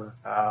me over.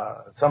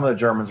 Some of the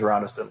Germans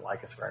around us didn't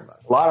like us very much.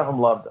 A lot of them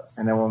loved us,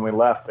 and then when we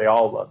left, they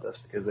all loved us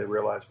because they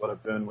realized what a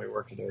boon we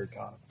were to their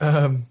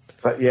economy.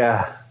 But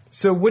yeah.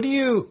 So what do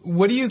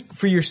you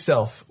for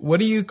yourself, what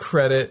do you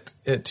credit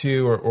it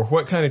to, or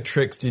what kind of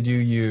tricks did you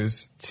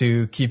use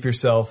to keep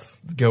yourself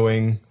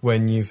going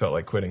when you felt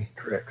like quitting?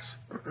 Tricks.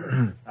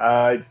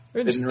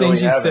 Just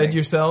things you said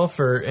yourself,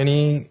 or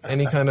any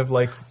kind of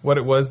like what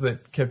it was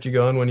that kept you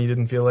going when you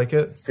didn't feel like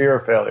it? Fear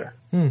of failure.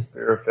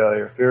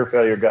 Fear of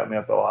failure got me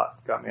up a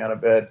lot. Got me out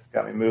of bed,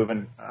 got me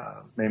moving,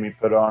 made me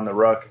put on the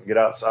ruck and get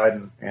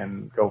outside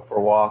and go for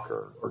a walk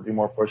or do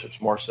more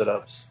push-ups, more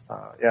sit-ups.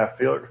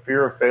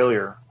 Fear of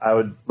failure. I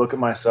would look at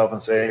myself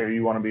and say,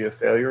 you want to be a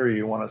failure or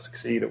you want to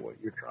succeed at what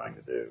you're trying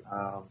to do?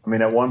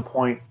 At one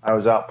point, I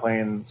was out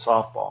playing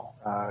softball.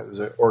 It was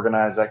an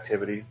organized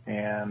activity,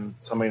 and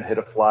somebody hit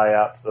a fly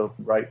out to the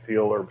right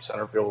field or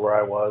center field where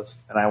I was,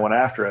 and I went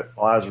after it.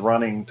 While I was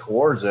running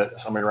towards it,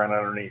 somebody ran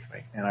underneath me,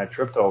 and I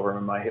tripped over him,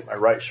 and I hit my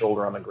right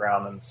shoulder on the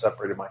ground and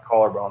separated my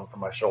collarbone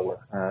from my shoulder.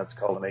 It's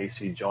called an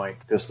AC joint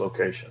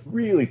dislocation.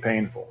 Really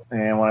painful.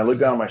 And when I looked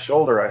down at my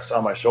shoulder, I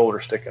saw my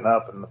shoulder sticking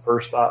up, and the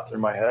first thought through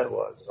my head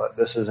was,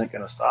 this isn't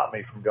going to stop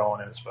me from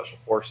going into Special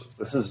Forces.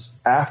 This is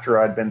after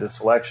I'd been to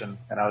selection,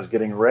 and I was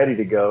getting ready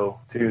to go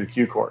to the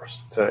Q course,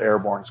 to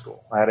airborne school.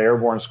 I had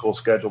airborne school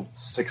scheduled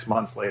 6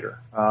 months later.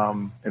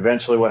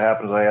 Eventually what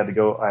happened is I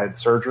had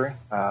surgery.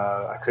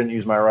 I couldn't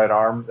use my right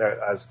arm.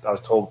 I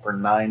was told for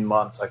 9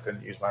 months I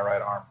couldn't use my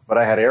right arm. But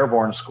I had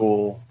airborne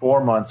school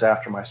 4 months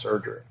after my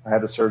surgery. I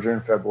had the surgery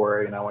in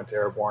February, and I went to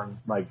airborne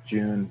like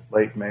June,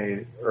 late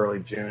May, early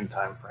June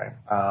time frame.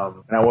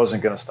 And I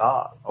wasn't going to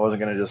stop. I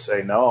wasn't going to just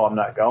say, no, I'm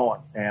not going.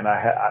 And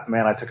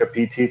I took a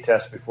PT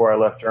test before I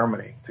left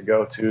Germany to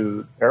go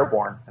to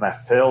airborne, and I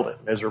failed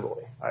it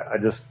miserably.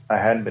 I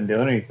hadn't been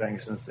doing anything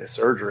since the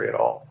surgery at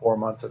all. 4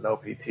 months of no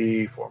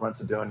PT, 4 months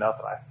of doing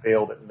nothing. I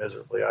failed it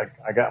miserably. I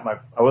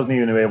wasn't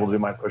even able to do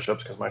my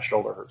push-ups because my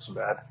shoulder hurt so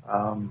bad.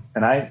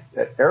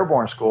 At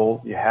airborne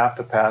school, you have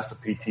to pass the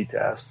PT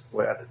test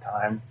at the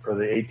time for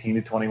the 18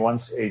 to 21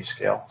 age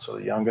scale, so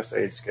the youngest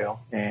age scale,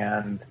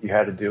 and you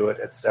had to do it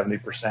at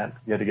 70%.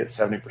 You had to get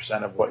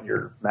 70% of what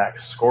your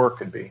max score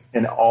could be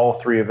in all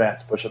three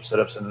events: push-ups,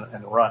 sit-ups, and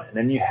the run. And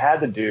then you had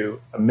to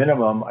do a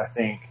minimum, I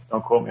think,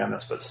 don't quote me on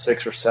this, but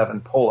 6 or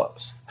 7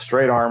 pull-ups,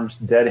 straight arms,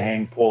 dead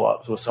hang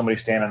pull-ups with somebody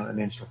standing an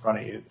inch in front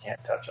of you. You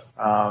can't touch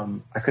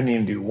them. I couldn't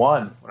even do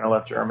one when I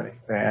left Germany,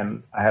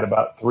 and I had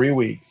about 3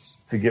 weeks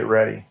to get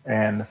ready,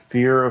 and the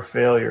fear of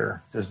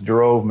failure just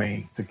drove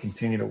me to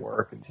continue to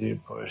work, continue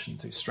to push, and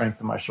to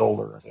strengthen my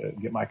shoulder, to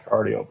get my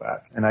cardio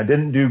back. And I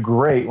didn't do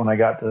great when I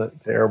got to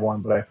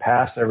airborne, but I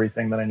passed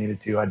everything that I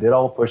needed to. I did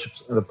all the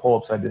push-ups, the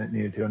pull-ups I didn't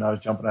need to, and I was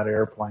jumping out of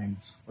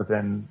airplanes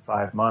within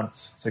 5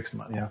 months, 6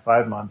 months,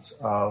 5 months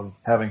of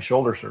having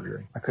shoulder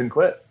surgery. I couldn't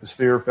quit. It was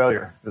fear of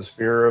failure. It was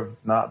fear of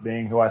not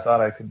being who I thought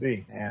I could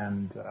be.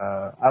 And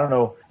I don't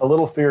know, a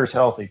little fear is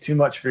healthy. Too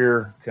much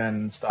fear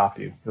can stop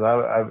you,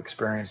 because I've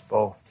experienced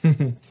both.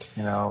 You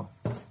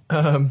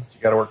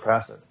got to work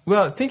past it.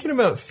 Well, thinking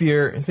about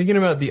fear and thinking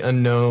about the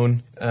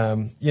unknown,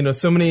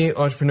 so many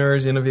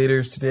entrepreneurs,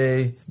 innovators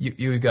today,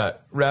 you've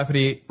got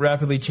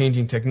rapidly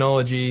changing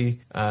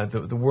technology.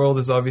 The world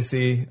is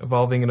obviously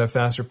evolving at a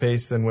faster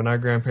pace than when our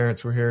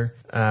grandparents were here.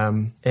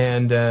 You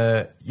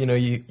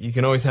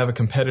can always have a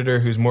competitor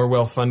who's more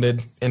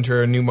well-funded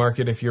enter a new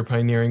market if you're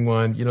pioneering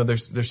one.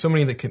 There's so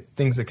many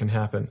things that can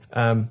happen.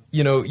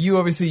 You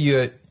obviously,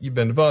 you've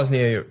been to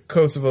Bosnia,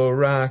 Kosovo,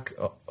 Iraq,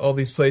 all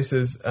these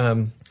places.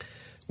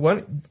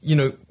 Why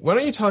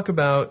don't you talk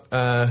about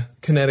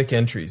kinetic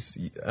entries?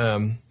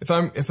 If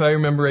I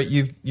remember right,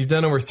 you've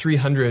done over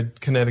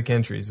 300 kinetic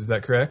entries. Is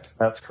that correct?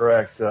 That's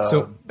correct.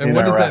 And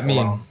what does that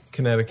mean,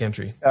 kinetic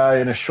entry?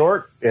 In a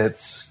short,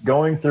 it's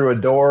going through a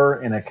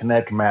door in a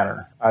kinetic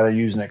manner, either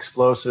using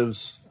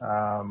explosives,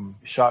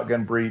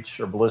 shotgun breach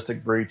or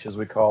ballistic breach, as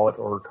we call it,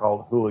 or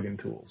called hooligan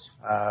tools.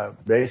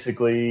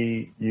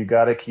 Basically, you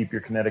got to keep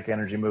your kinetic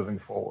energy moving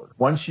forward.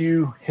 Once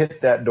you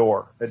hit that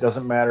door, it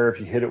doesn't matter if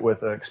you hit it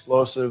with an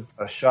explosive,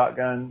 a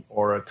shotgun,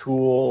 or a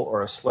tool,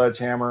 or a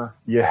sledgehammer.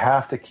 You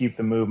have to keep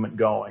the movement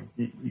going.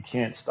 You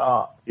can't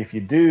stop. If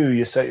you do,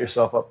 you set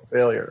yourself up for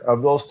failure.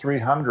 Of those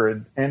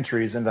 300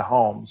 entries into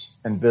homes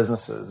and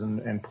businesses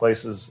and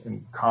places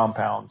and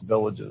compounds,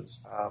 villages,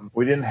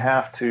 we didn't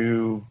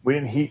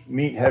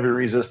meet heavy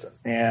resistance.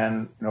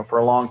 And, for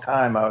a long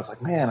time, I was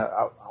like, man,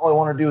 all I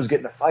want to do is get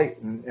in a fight.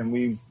 And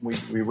we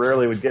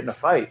rarely would get in a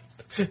fight.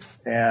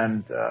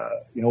 And,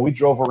 we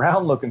drove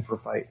around looking for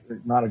fights.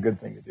 It's not a good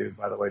thing to do,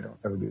 by the way. Don't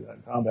ever do that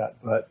in combat.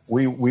 But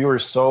we were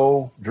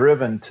so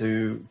driven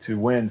to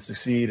win,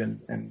 succeed,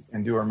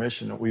 and do our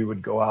mission that we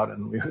would go out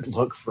and we would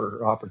look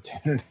for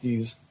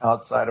opportunities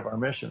outside of our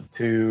mission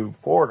to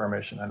forward our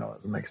mission. I know it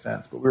doesn't make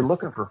sense, but we were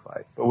looking for a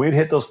fight. But we'd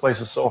hit those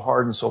places so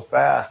hard and so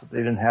fast that they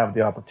didn't have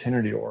the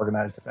opportunity to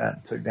organize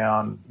defense. Took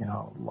down,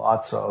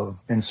 lots of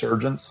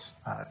insurgents,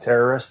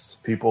 terrorists,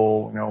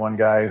 people. One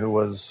guy who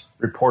was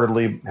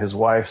reportedly, his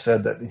wife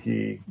said that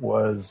he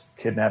was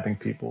kidnapping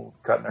people,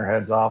 cutting their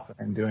heads off,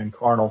 and doing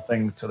carnal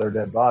things to their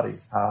dead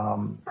bodies,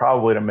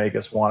 probably to make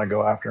us want to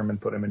go after him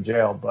and put him in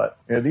jail. But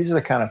these are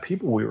the kind of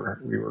people we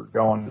were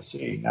going to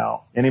see.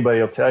 Now, anybody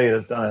will tell you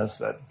that's done this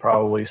that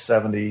probably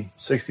 60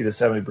 to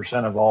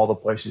 70% of all the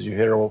places you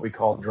hit are what we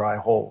call dry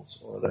holes,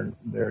 or they're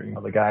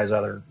the guy's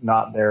either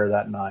not there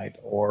that night,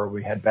 or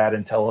we had bad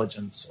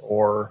intelligence,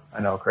 or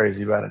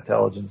crazy bad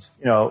intelligence.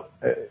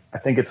 I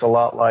think it's a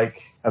lot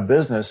like a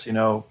business.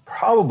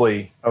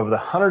 Probably of the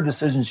 100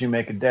 decisions you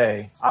make a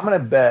day, I'm going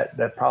to bet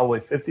that probably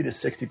 50 to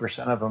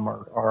 60% of them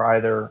are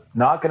either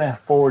not going to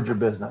forward your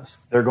business,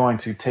 they're going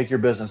to take your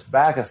business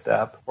back a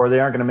step, or they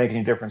aren't going to make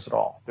any difference at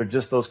all. They're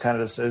just those kind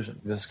of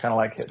decisions. Just kind of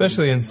like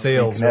especially in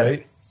sales,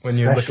 right? When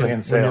you're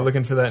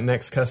looking for that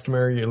next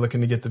customer, you're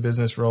looking to get the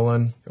business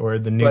rolling, or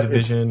the new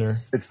division,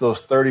 it's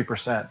those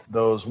 30%,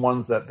 those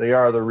ones that they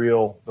are the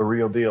real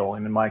deal.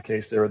 And in my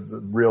case, they were the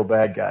real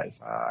bad guys.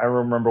 I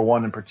remember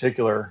one in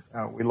particular.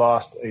 We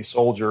lost a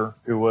soldier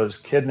who was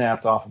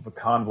kidnapped off of a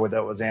convoy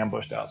that was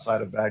ambushed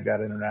outside of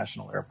Baghdad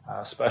International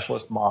Airport.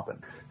 Specialist Maupin.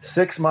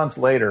 6 months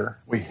later,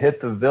 we hit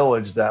the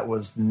village that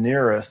was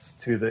nearest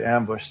to the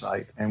ambush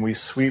site, and we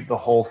sweep the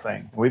whole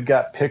thing. We've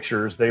got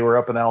pictures. They were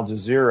up in Al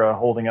Jazeera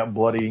holding up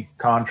bloody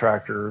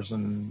contractors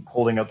and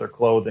holding up their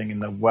clothing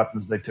and the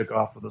weapons they took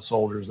off of the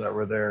soldiers that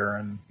were there.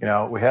 And,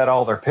 we had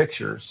all their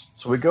pictures.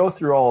 So we go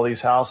through all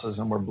these houses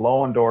and we're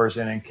blowing doors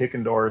in and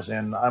kicking doors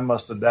in.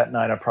 That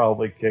night I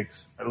probably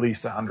kicked at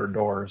least 100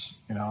 doors,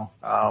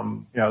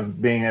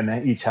 being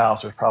in each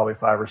house, there's probably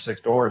 5 or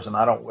 6 doors, and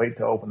I don't wait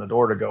to open the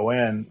door to go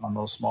in on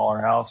those smaller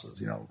houses.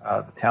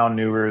 The town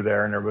knew we were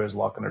there, and everybody was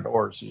locking their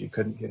doors, so you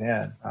couldn't get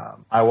in.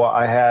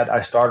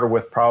 I started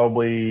with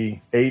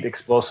probably 8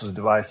 explosives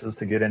devices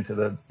to get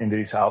into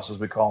these houses.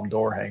 We call them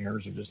door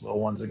hangers, or just little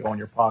ones that go in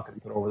your pocket,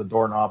 you put over the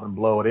doorknob and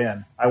blow it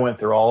in. I went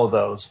through all of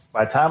those.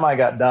 By the time I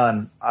got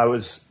done, I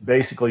was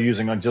basically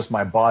using just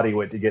my body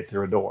weight to get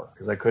through a door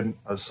because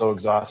I was so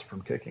exhausted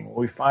from kicking. Well,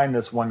 we find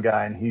this one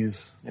guy, and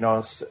he's,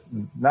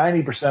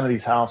 90% of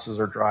these houses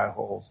are dry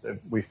holes.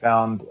 We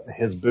found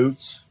his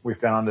boots. We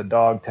found a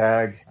dog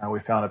tag, and we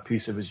found a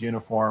piece of his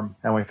uniform,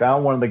 and we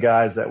found one of the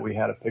guys that we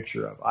had a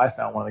picture of. I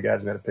found one of the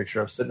guys we had a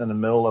picture of sitting in the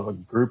middle of a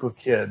group of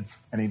kids,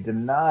 and he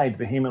denied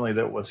vehemently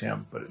that it was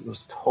him, but it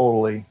was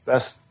totally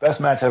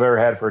best match I've ever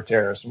had for a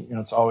terrorist.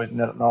 It's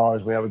not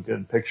always we have a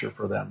good picture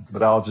for them,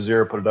 but Al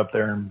Jazeera put it up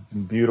there in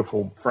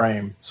beautiful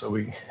frame, so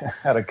we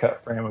had a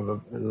cut frame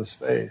of his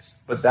face.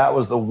 But that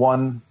was the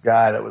one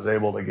guy that was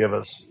able to give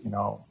us,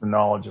 the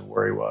knowledge of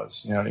where he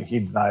was. He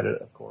denied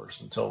it, of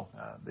course, until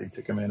they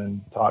took him in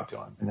and talked to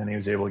him, and then he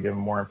was able to give him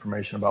more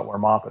information about where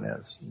Maupin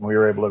is. And we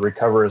were able to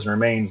recover his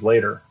remains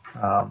later.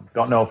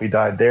 Don't know if he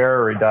died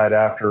there or he died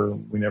after.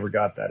 We never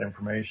got that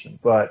information.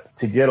 But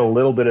to get a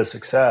little bit of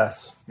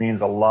success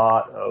means a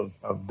lot of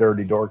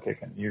dirty door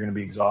kicking. You're going to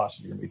be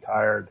exhausted. You're going to be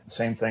tired.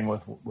 Same thing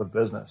with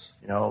business.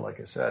 Like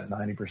I said,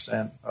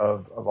 90%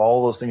 of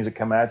all those things that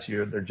come at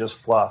you, they're just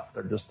fluff.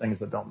 They're just things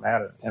that don't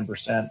matter.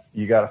 10%,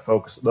 you got to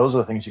focus. Those are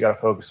the things you got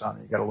to focus on.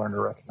 You got to learn to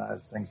recognize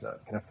things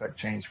that can affect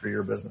change for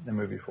your business and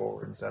move you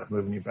forward instead of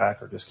moving you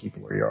back or just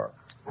keeping where you are.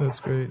 That's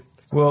great.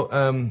 Well,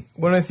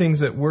 one of the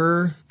things that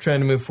we're trying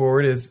to move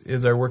forward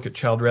is our work at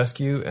Child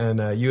Rescue,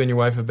 and you and your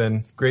wife have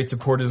been great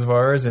supporters of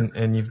ours,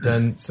 and you've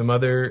done some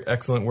other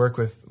excellent work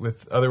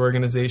with other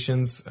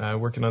organizations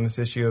working on this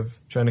issue of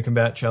trying to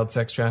combat child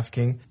sex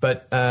trafficking.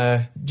 But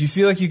do you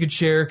feel like you could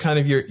share kind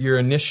of your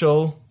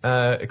initial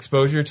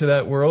exposure to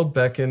that world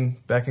back in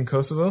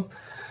Kosovo?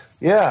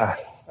 Yeah,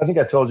 I think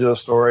I told you the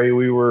story.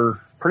 We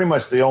were pretty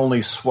much the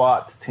only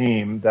SWAT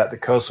team that the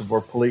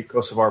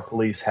Kosovar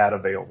police had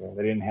available.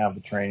 They didn't have the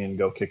training to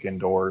go kick in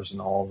doors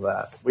and all of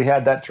that. We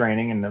had that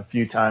training, and a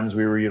few times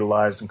we were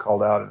utilized and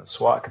called out in a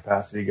SWAT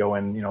capacity to go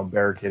in,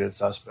 barricaded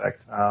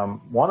suspect.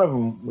 One of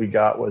them we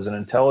got was an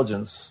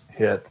intelligence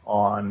hit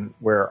on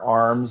where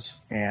arms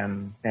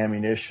and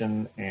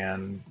ammunition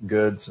and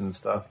goods and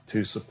stuff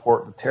to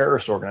support the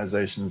terrorist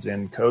organizations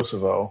in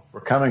Kosovo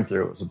were coming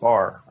through. It was a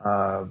bar.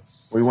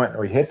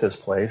 We hit this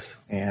place,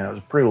 and it was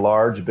a pretty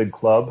large, big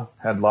club,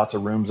 had lots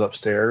of rooms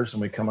upstairs,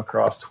 and we come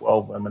across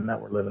 12 women that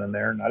were living in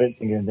there, and I didn't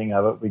think anything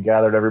of it. We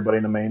gathered everybody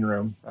in the main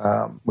room,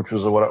 which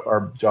was what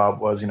our job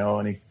was.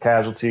 Any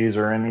casualties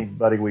or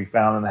anybody we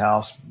found in the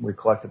house, we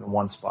collected in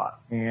one spot.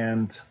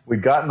 And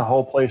we'd gotten the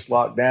whole place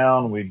locked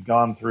down. We'd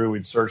gone through,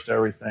 we'd searched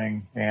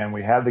everything, and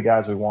we had the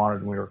guys we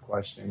wanted, and we were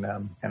questioning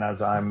them. And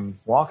as I'm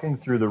walking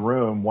through the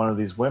room, one of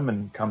these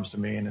women comes to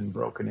me, and in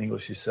broken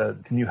English, she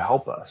said, "Can you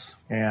help us?"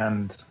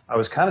 And I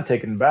was kind of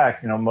taken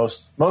back.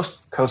 Most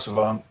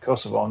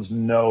Kosovans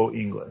know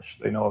English.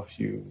 They know a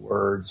few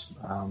words.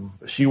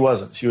 But she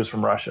wasn't. She was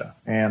from Russia.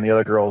 And the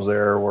other girls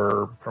there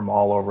were from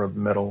all over the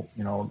middle,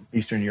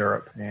 Eastern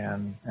Europe.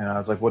 And I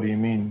was like, "What do you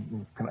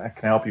mean? Can I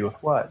help you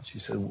with what?" She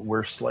said,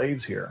 "We're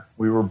slaves here.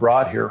 We were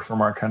brought here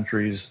from our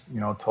countries,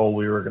 told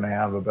we were going to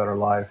have a better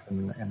life,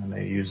 and then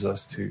they use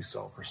us to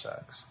sell for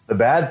sex." The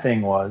bad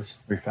thing was,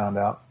 we found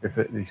out,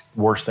 the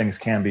worst things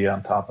can be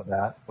on top of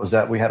that, was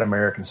that we had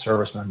American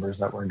service members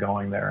that were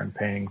going there and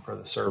paying for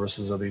the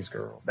services of these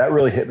girls. That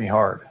really hit me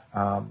hard.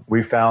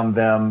 We found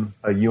them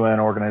a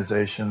UN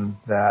organization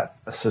that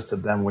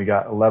assisted them. We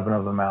got 11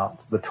 of them out.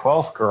 The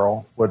 12th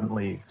girl wouldn't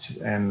leave.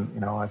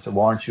 And, I said,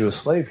 "Well, aren't you a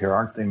slave here?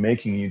 Aren't they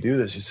making you do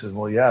this?" She said,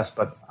 "Well, yes,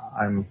 but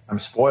I'm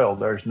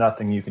spoiled. There's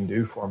nothing you can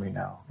do for me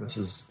now. This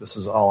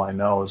is all I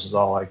know. This is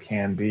all I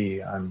can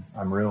be. I'm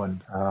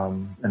ruined."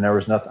 And there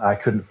was nothing. I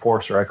couldn't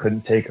force her. I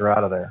couldn't take her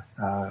out of there.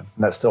 And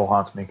that still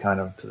haunts me kind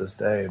of to this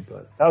day.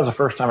 But that was the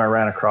first time I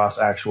ran across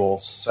actual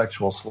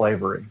sexual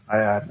slavery. I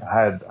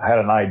had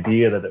an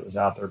idea that it was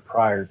out there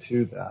prior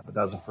to that, but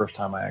that was the first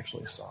time I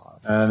actually saw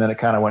it. And then it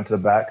kind of went to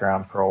the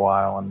background for a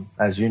while. And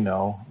as you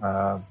know,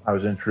 I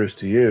was introduced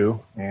to you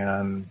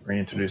and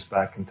reintroduced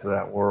back into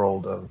that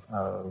world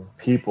of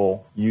people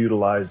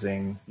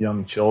utilizing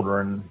young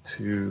children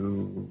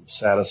to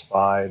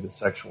satisfy the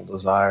sexual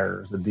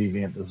desires, the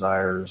deviant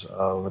desires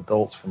of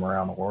adults from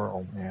around the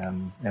world,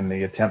 and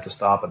the attempt to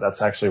stop it.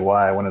 That's actually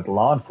why I went into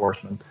law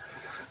enforcement,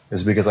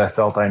 is because I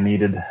felt I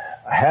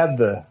had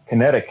the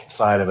kinetic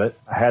side of it,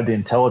 I had the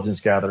intelligence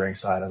gathering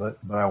side of it,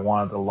 but I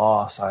wanted the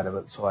law side of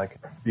it so I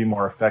could be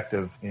more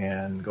effective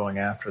in going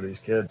after these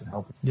kids and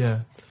helping.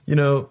 Yeah.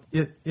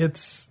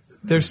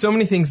 There's so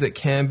many things that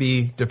can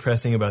be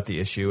depressing about the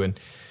issue,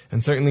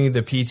 and certainly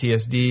the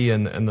PTSD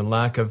and the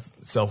lack of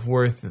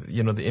self-worth,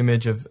 the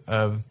image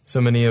of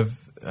so many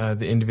of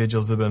the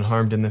individuals that have been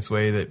harmed in this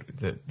way that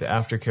the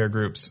aftercare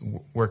groups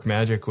work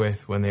magic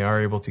with when they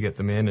are able to get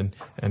them in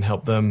and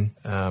help them,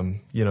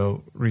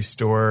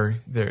 restore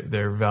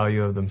their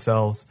value of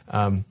themselves.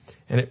 And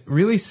it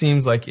really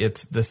seems like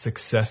it's the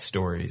success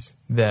stories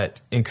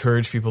that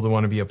encourage people to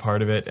want to be a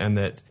part of it and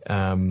that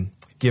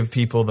give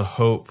people the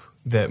hope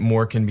that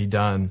more can be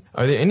done.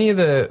 Are there any of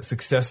the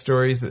success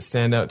stories that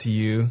stand out to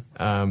you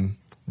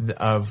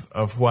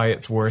of why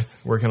it's worth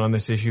working on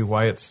this issue,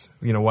 why it's,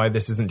 why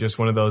this isn't just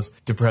one of those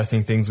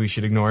depressing things we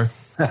should ignore?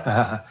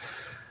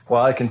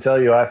 Well, I can tell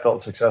you I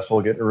felt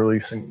successful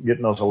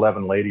getting those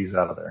 11 ladies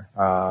out of there.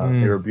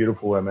 They were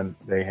beautiful women.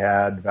 They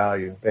had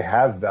value. They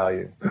have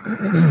value.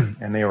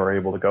 And they were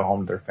able to go home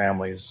to their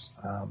families.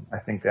 I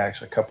think a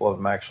couple of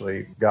them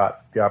actually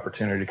got the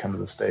opportunity to come to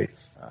the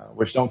States,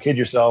 which, don't kid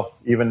yourself,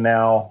 even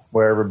now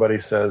where everybody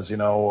says,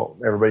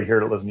 everybody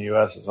here that lives in the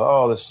U.S. says,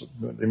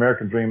 the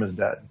American dream is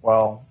dead.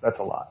 Well, that's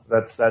a lie.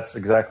 That's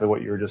exactly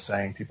what you were just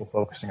saying, people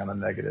focusing on the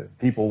negative.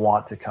 People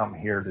want to come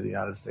here to the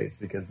United States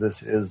because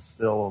this is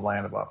still a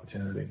land of opportunity.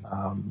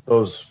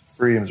 Those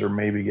freedoms are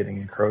maybe getting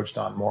encroached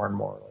on more and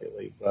more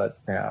lately, but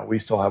yeah, we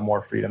still have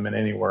more freedom than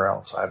anywhere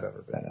else I've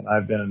ever been. And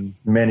I've been in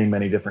many,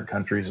 many different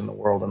countries in the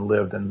world and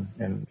lived in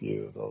a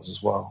few of those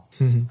as well.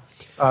 Mm-hmm.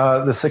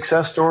 The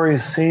success story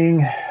is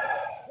seeing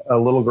a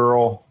little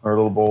girl or a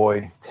little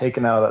boy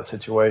taken out of that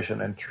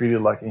situation and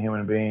treated like a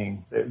human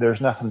being.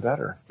 There's nothing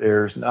better.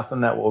 There's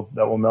nothing that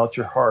will melt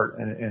your heart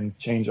and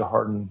change a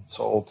hardened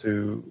soul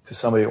to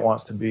somebody that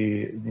wants to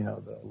be,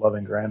 the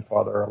loving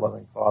grandfather or a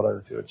loving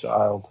father to a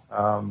child.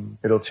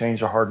 It'll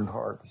change a hardened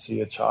heart to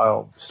see a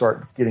child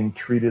start getting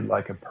treated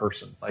like a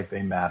person, like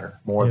they matter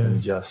more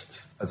than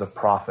just as a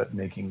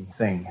profit-making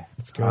thing.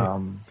 That's great.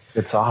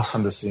 It's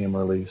awesome to see them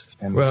released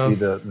and to see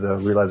the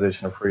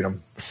realization of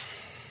freedom.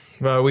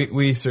 Well,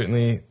 we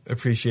certainly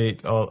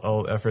appreciate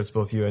all efforts,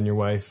 both you and your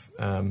wife,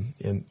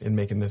 in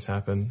making this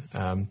happen.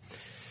 One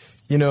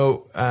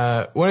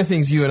of the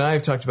things you and I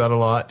have talked about a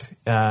lot,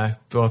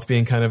 both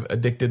being kind of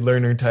addicted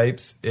learner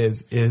types,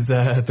 is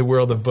the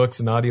world of books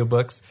and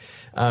audiobooks.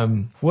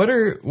 What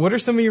are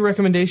some of your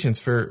recommendations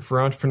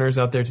for entrepreneurs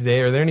out there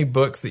today? Are there any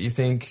books that you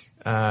think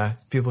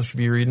people should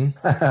be reading?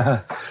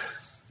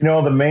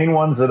 The main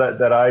ones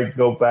that I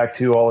go back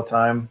to all the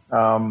time,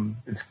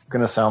 it's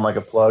going to sound like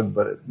a plug,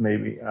 but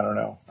maybe, I don't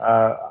know.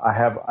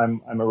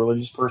 I'm a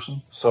religious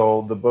person,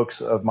 so the books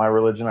of my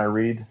religion I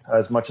read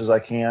as much as I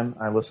can.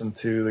 I listen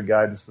to the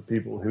guidance of the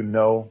people who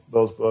know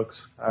those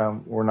books.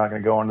 We're not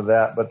going to go into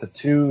that, but the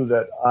two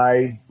that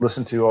I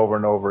listen to over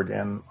and over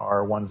again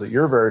are ones that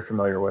you're very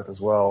familiar with as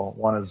well.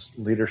 One is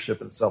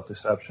Leadership and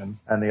Self-Deception,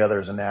 and the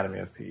other is Anatomy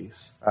of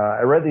Peace.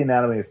 I read The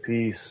Anatomy of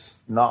Peace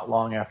not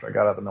long after I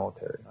got out of the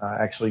military.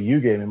 Actually, you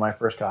gave me my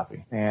first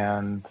copy,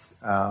 and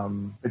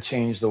it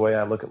changed the way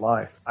I look at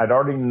life. I'd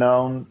already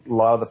known a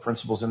lot of the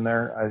principles in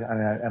there,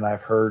 and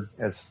I've heard,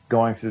 as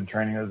going through the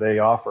training that they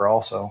offer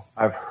also,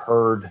 I've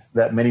heard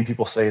that many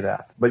people say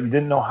that, but you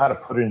didn't know how to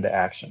put it into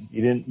action.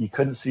 You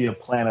couldn't see a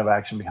plan of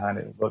action behind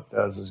it. What it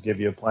does is give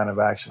you a plan of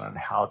action on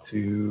how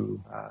to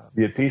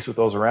be at peace with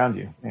those around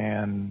you,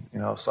 and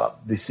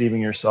stop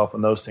deceiving yourself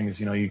and those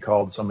things. You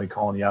called somebody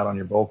calling you out on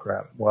your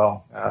bullcrap.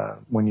 Well,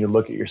 when you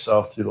look at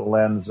yourself through the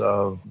lens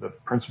of the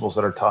principles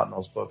that are taught in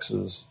those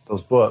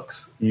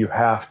books, you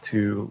have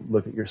to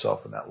look at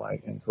yourself in that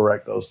light and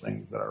correct those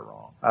things that are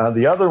wrong.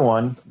 The other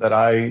one that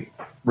I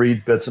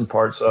read bits and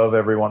parts of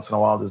every once in a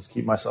while to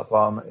keep myself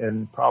on,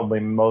 and probably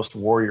most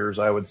warriors,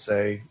 I would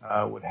say,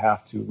 would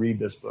have to read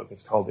this book.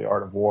 It's called The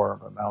Art of War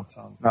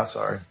by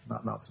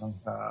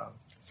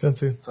Sun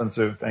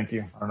Tzu, thank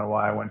you. I don't know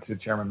why I went to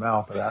Chairman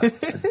Mao for that.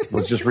 I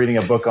was just reading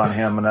a book on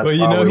him, and that's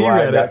probably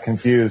why I got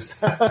confused.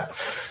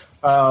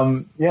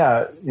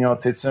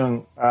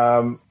 Tse-Tsung,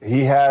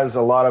 he has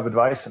a lot of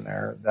advice in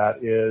there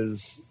that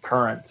is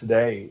current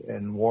today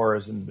in war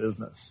as in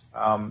business.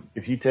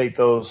 If you take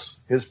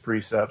his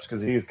precepts,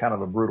 because he is kind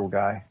of a brutal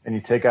guy, and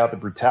you take out the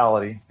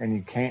brutality, and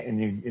you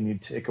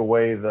take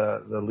away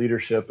the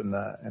leadership and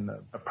the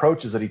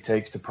approaches that he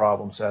takes to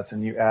problem sets,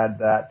 and you add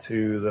that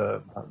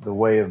to the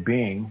way of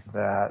being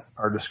that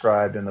are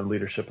described in the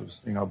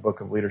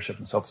book of Leadership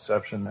and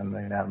Self-Deception and the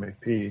Anatomy of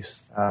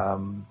Peace,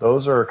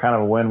 those are kind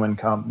of a win-win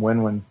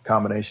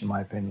combination, in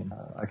my opinion.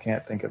 I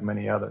can't think of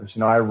many others.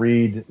 I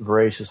read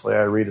voraciously.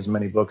 I read as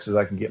many books as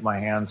I can get my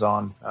hands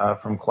on,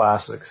 from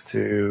classics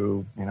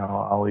to,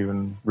 I'll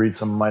even read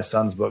some of my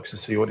son's books to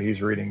see what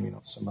he's reading,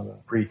 some of the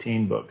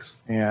pre-teen books.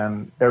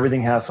 And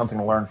everything has something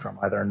to learn from,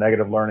 either a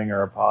negative learning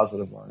or a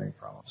positive learning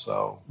from it.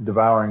 So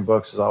devouring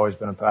books has always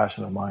been a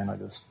passion of mine.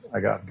 I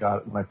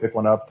got when I pick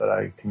one up that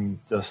I can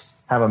just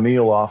have a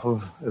meal off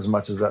of, as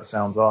much as that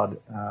sounds odd,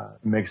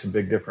 it makes a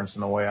big difference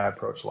in the way I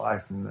approach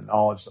life and the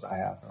knowledge that I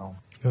have. So.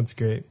 That's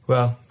great.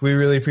 Well, we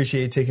really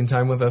appreciate you taking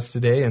time with us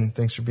today, and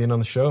thanks for being on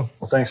the show.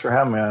 Well, thanks for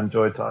having me. I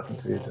enjoyed talking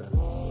to you today.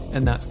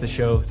 And that's the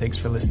show. Thanks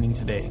for listening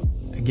today.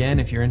 Again,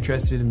 if you're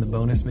interested in the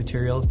bonus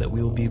materials that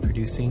we will be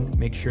producing,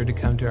 make sure to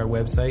come to our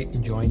website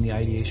and join the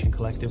Ideation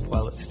Collective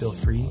while it's still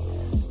free.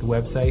 The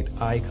website,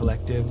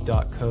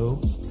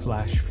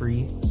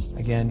 icollective.co/free.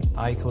 Again,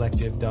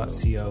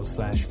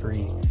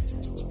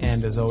 icollective.co/free.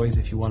 And as always,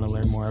 if you want to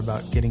learn more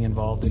about getting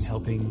involved in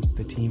helping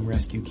the team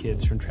rescue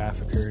kids from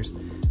traffickers,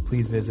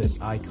 please visit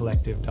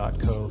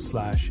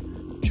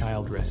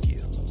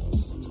icollective.co/childrescue.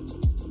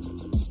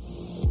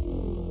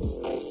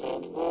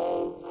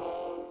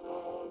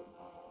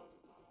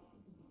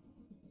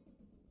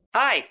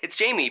 Hi, it's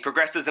Jamie,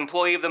 Progressive's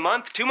Employee of the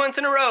Month, 2 months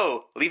in a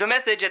row. Leave a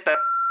message at the...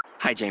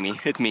 Hi, Jamie.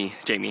 It's me,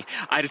 Jamie.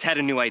 I just had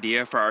a new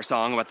idea for our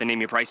song about the Name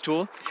Your Price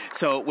tool.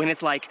 So when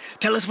it's like,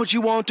 tell us what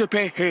you want to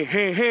pay, hey,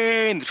 hey,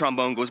 hey, and the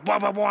trombone goes, blah,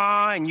 blah,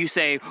 blah, and you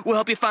say, we'll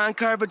help you find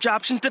coverage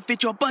options to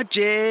fit your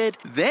budget.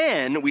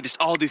 Then we just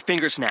all do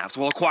finger snaps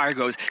while a choir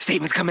goes,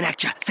 savings coming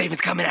at ya,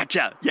 savings coming at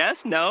ya.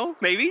 Yes? No?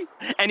 Maybe?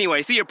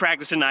 Anyway, see you at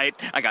practice tonight.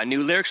 I got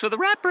new lyrics for the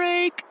rap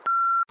break.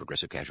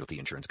 Progressive Casualty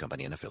Insurance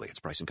Company and Affiliates.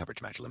 Price and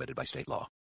coverage match limited by state law.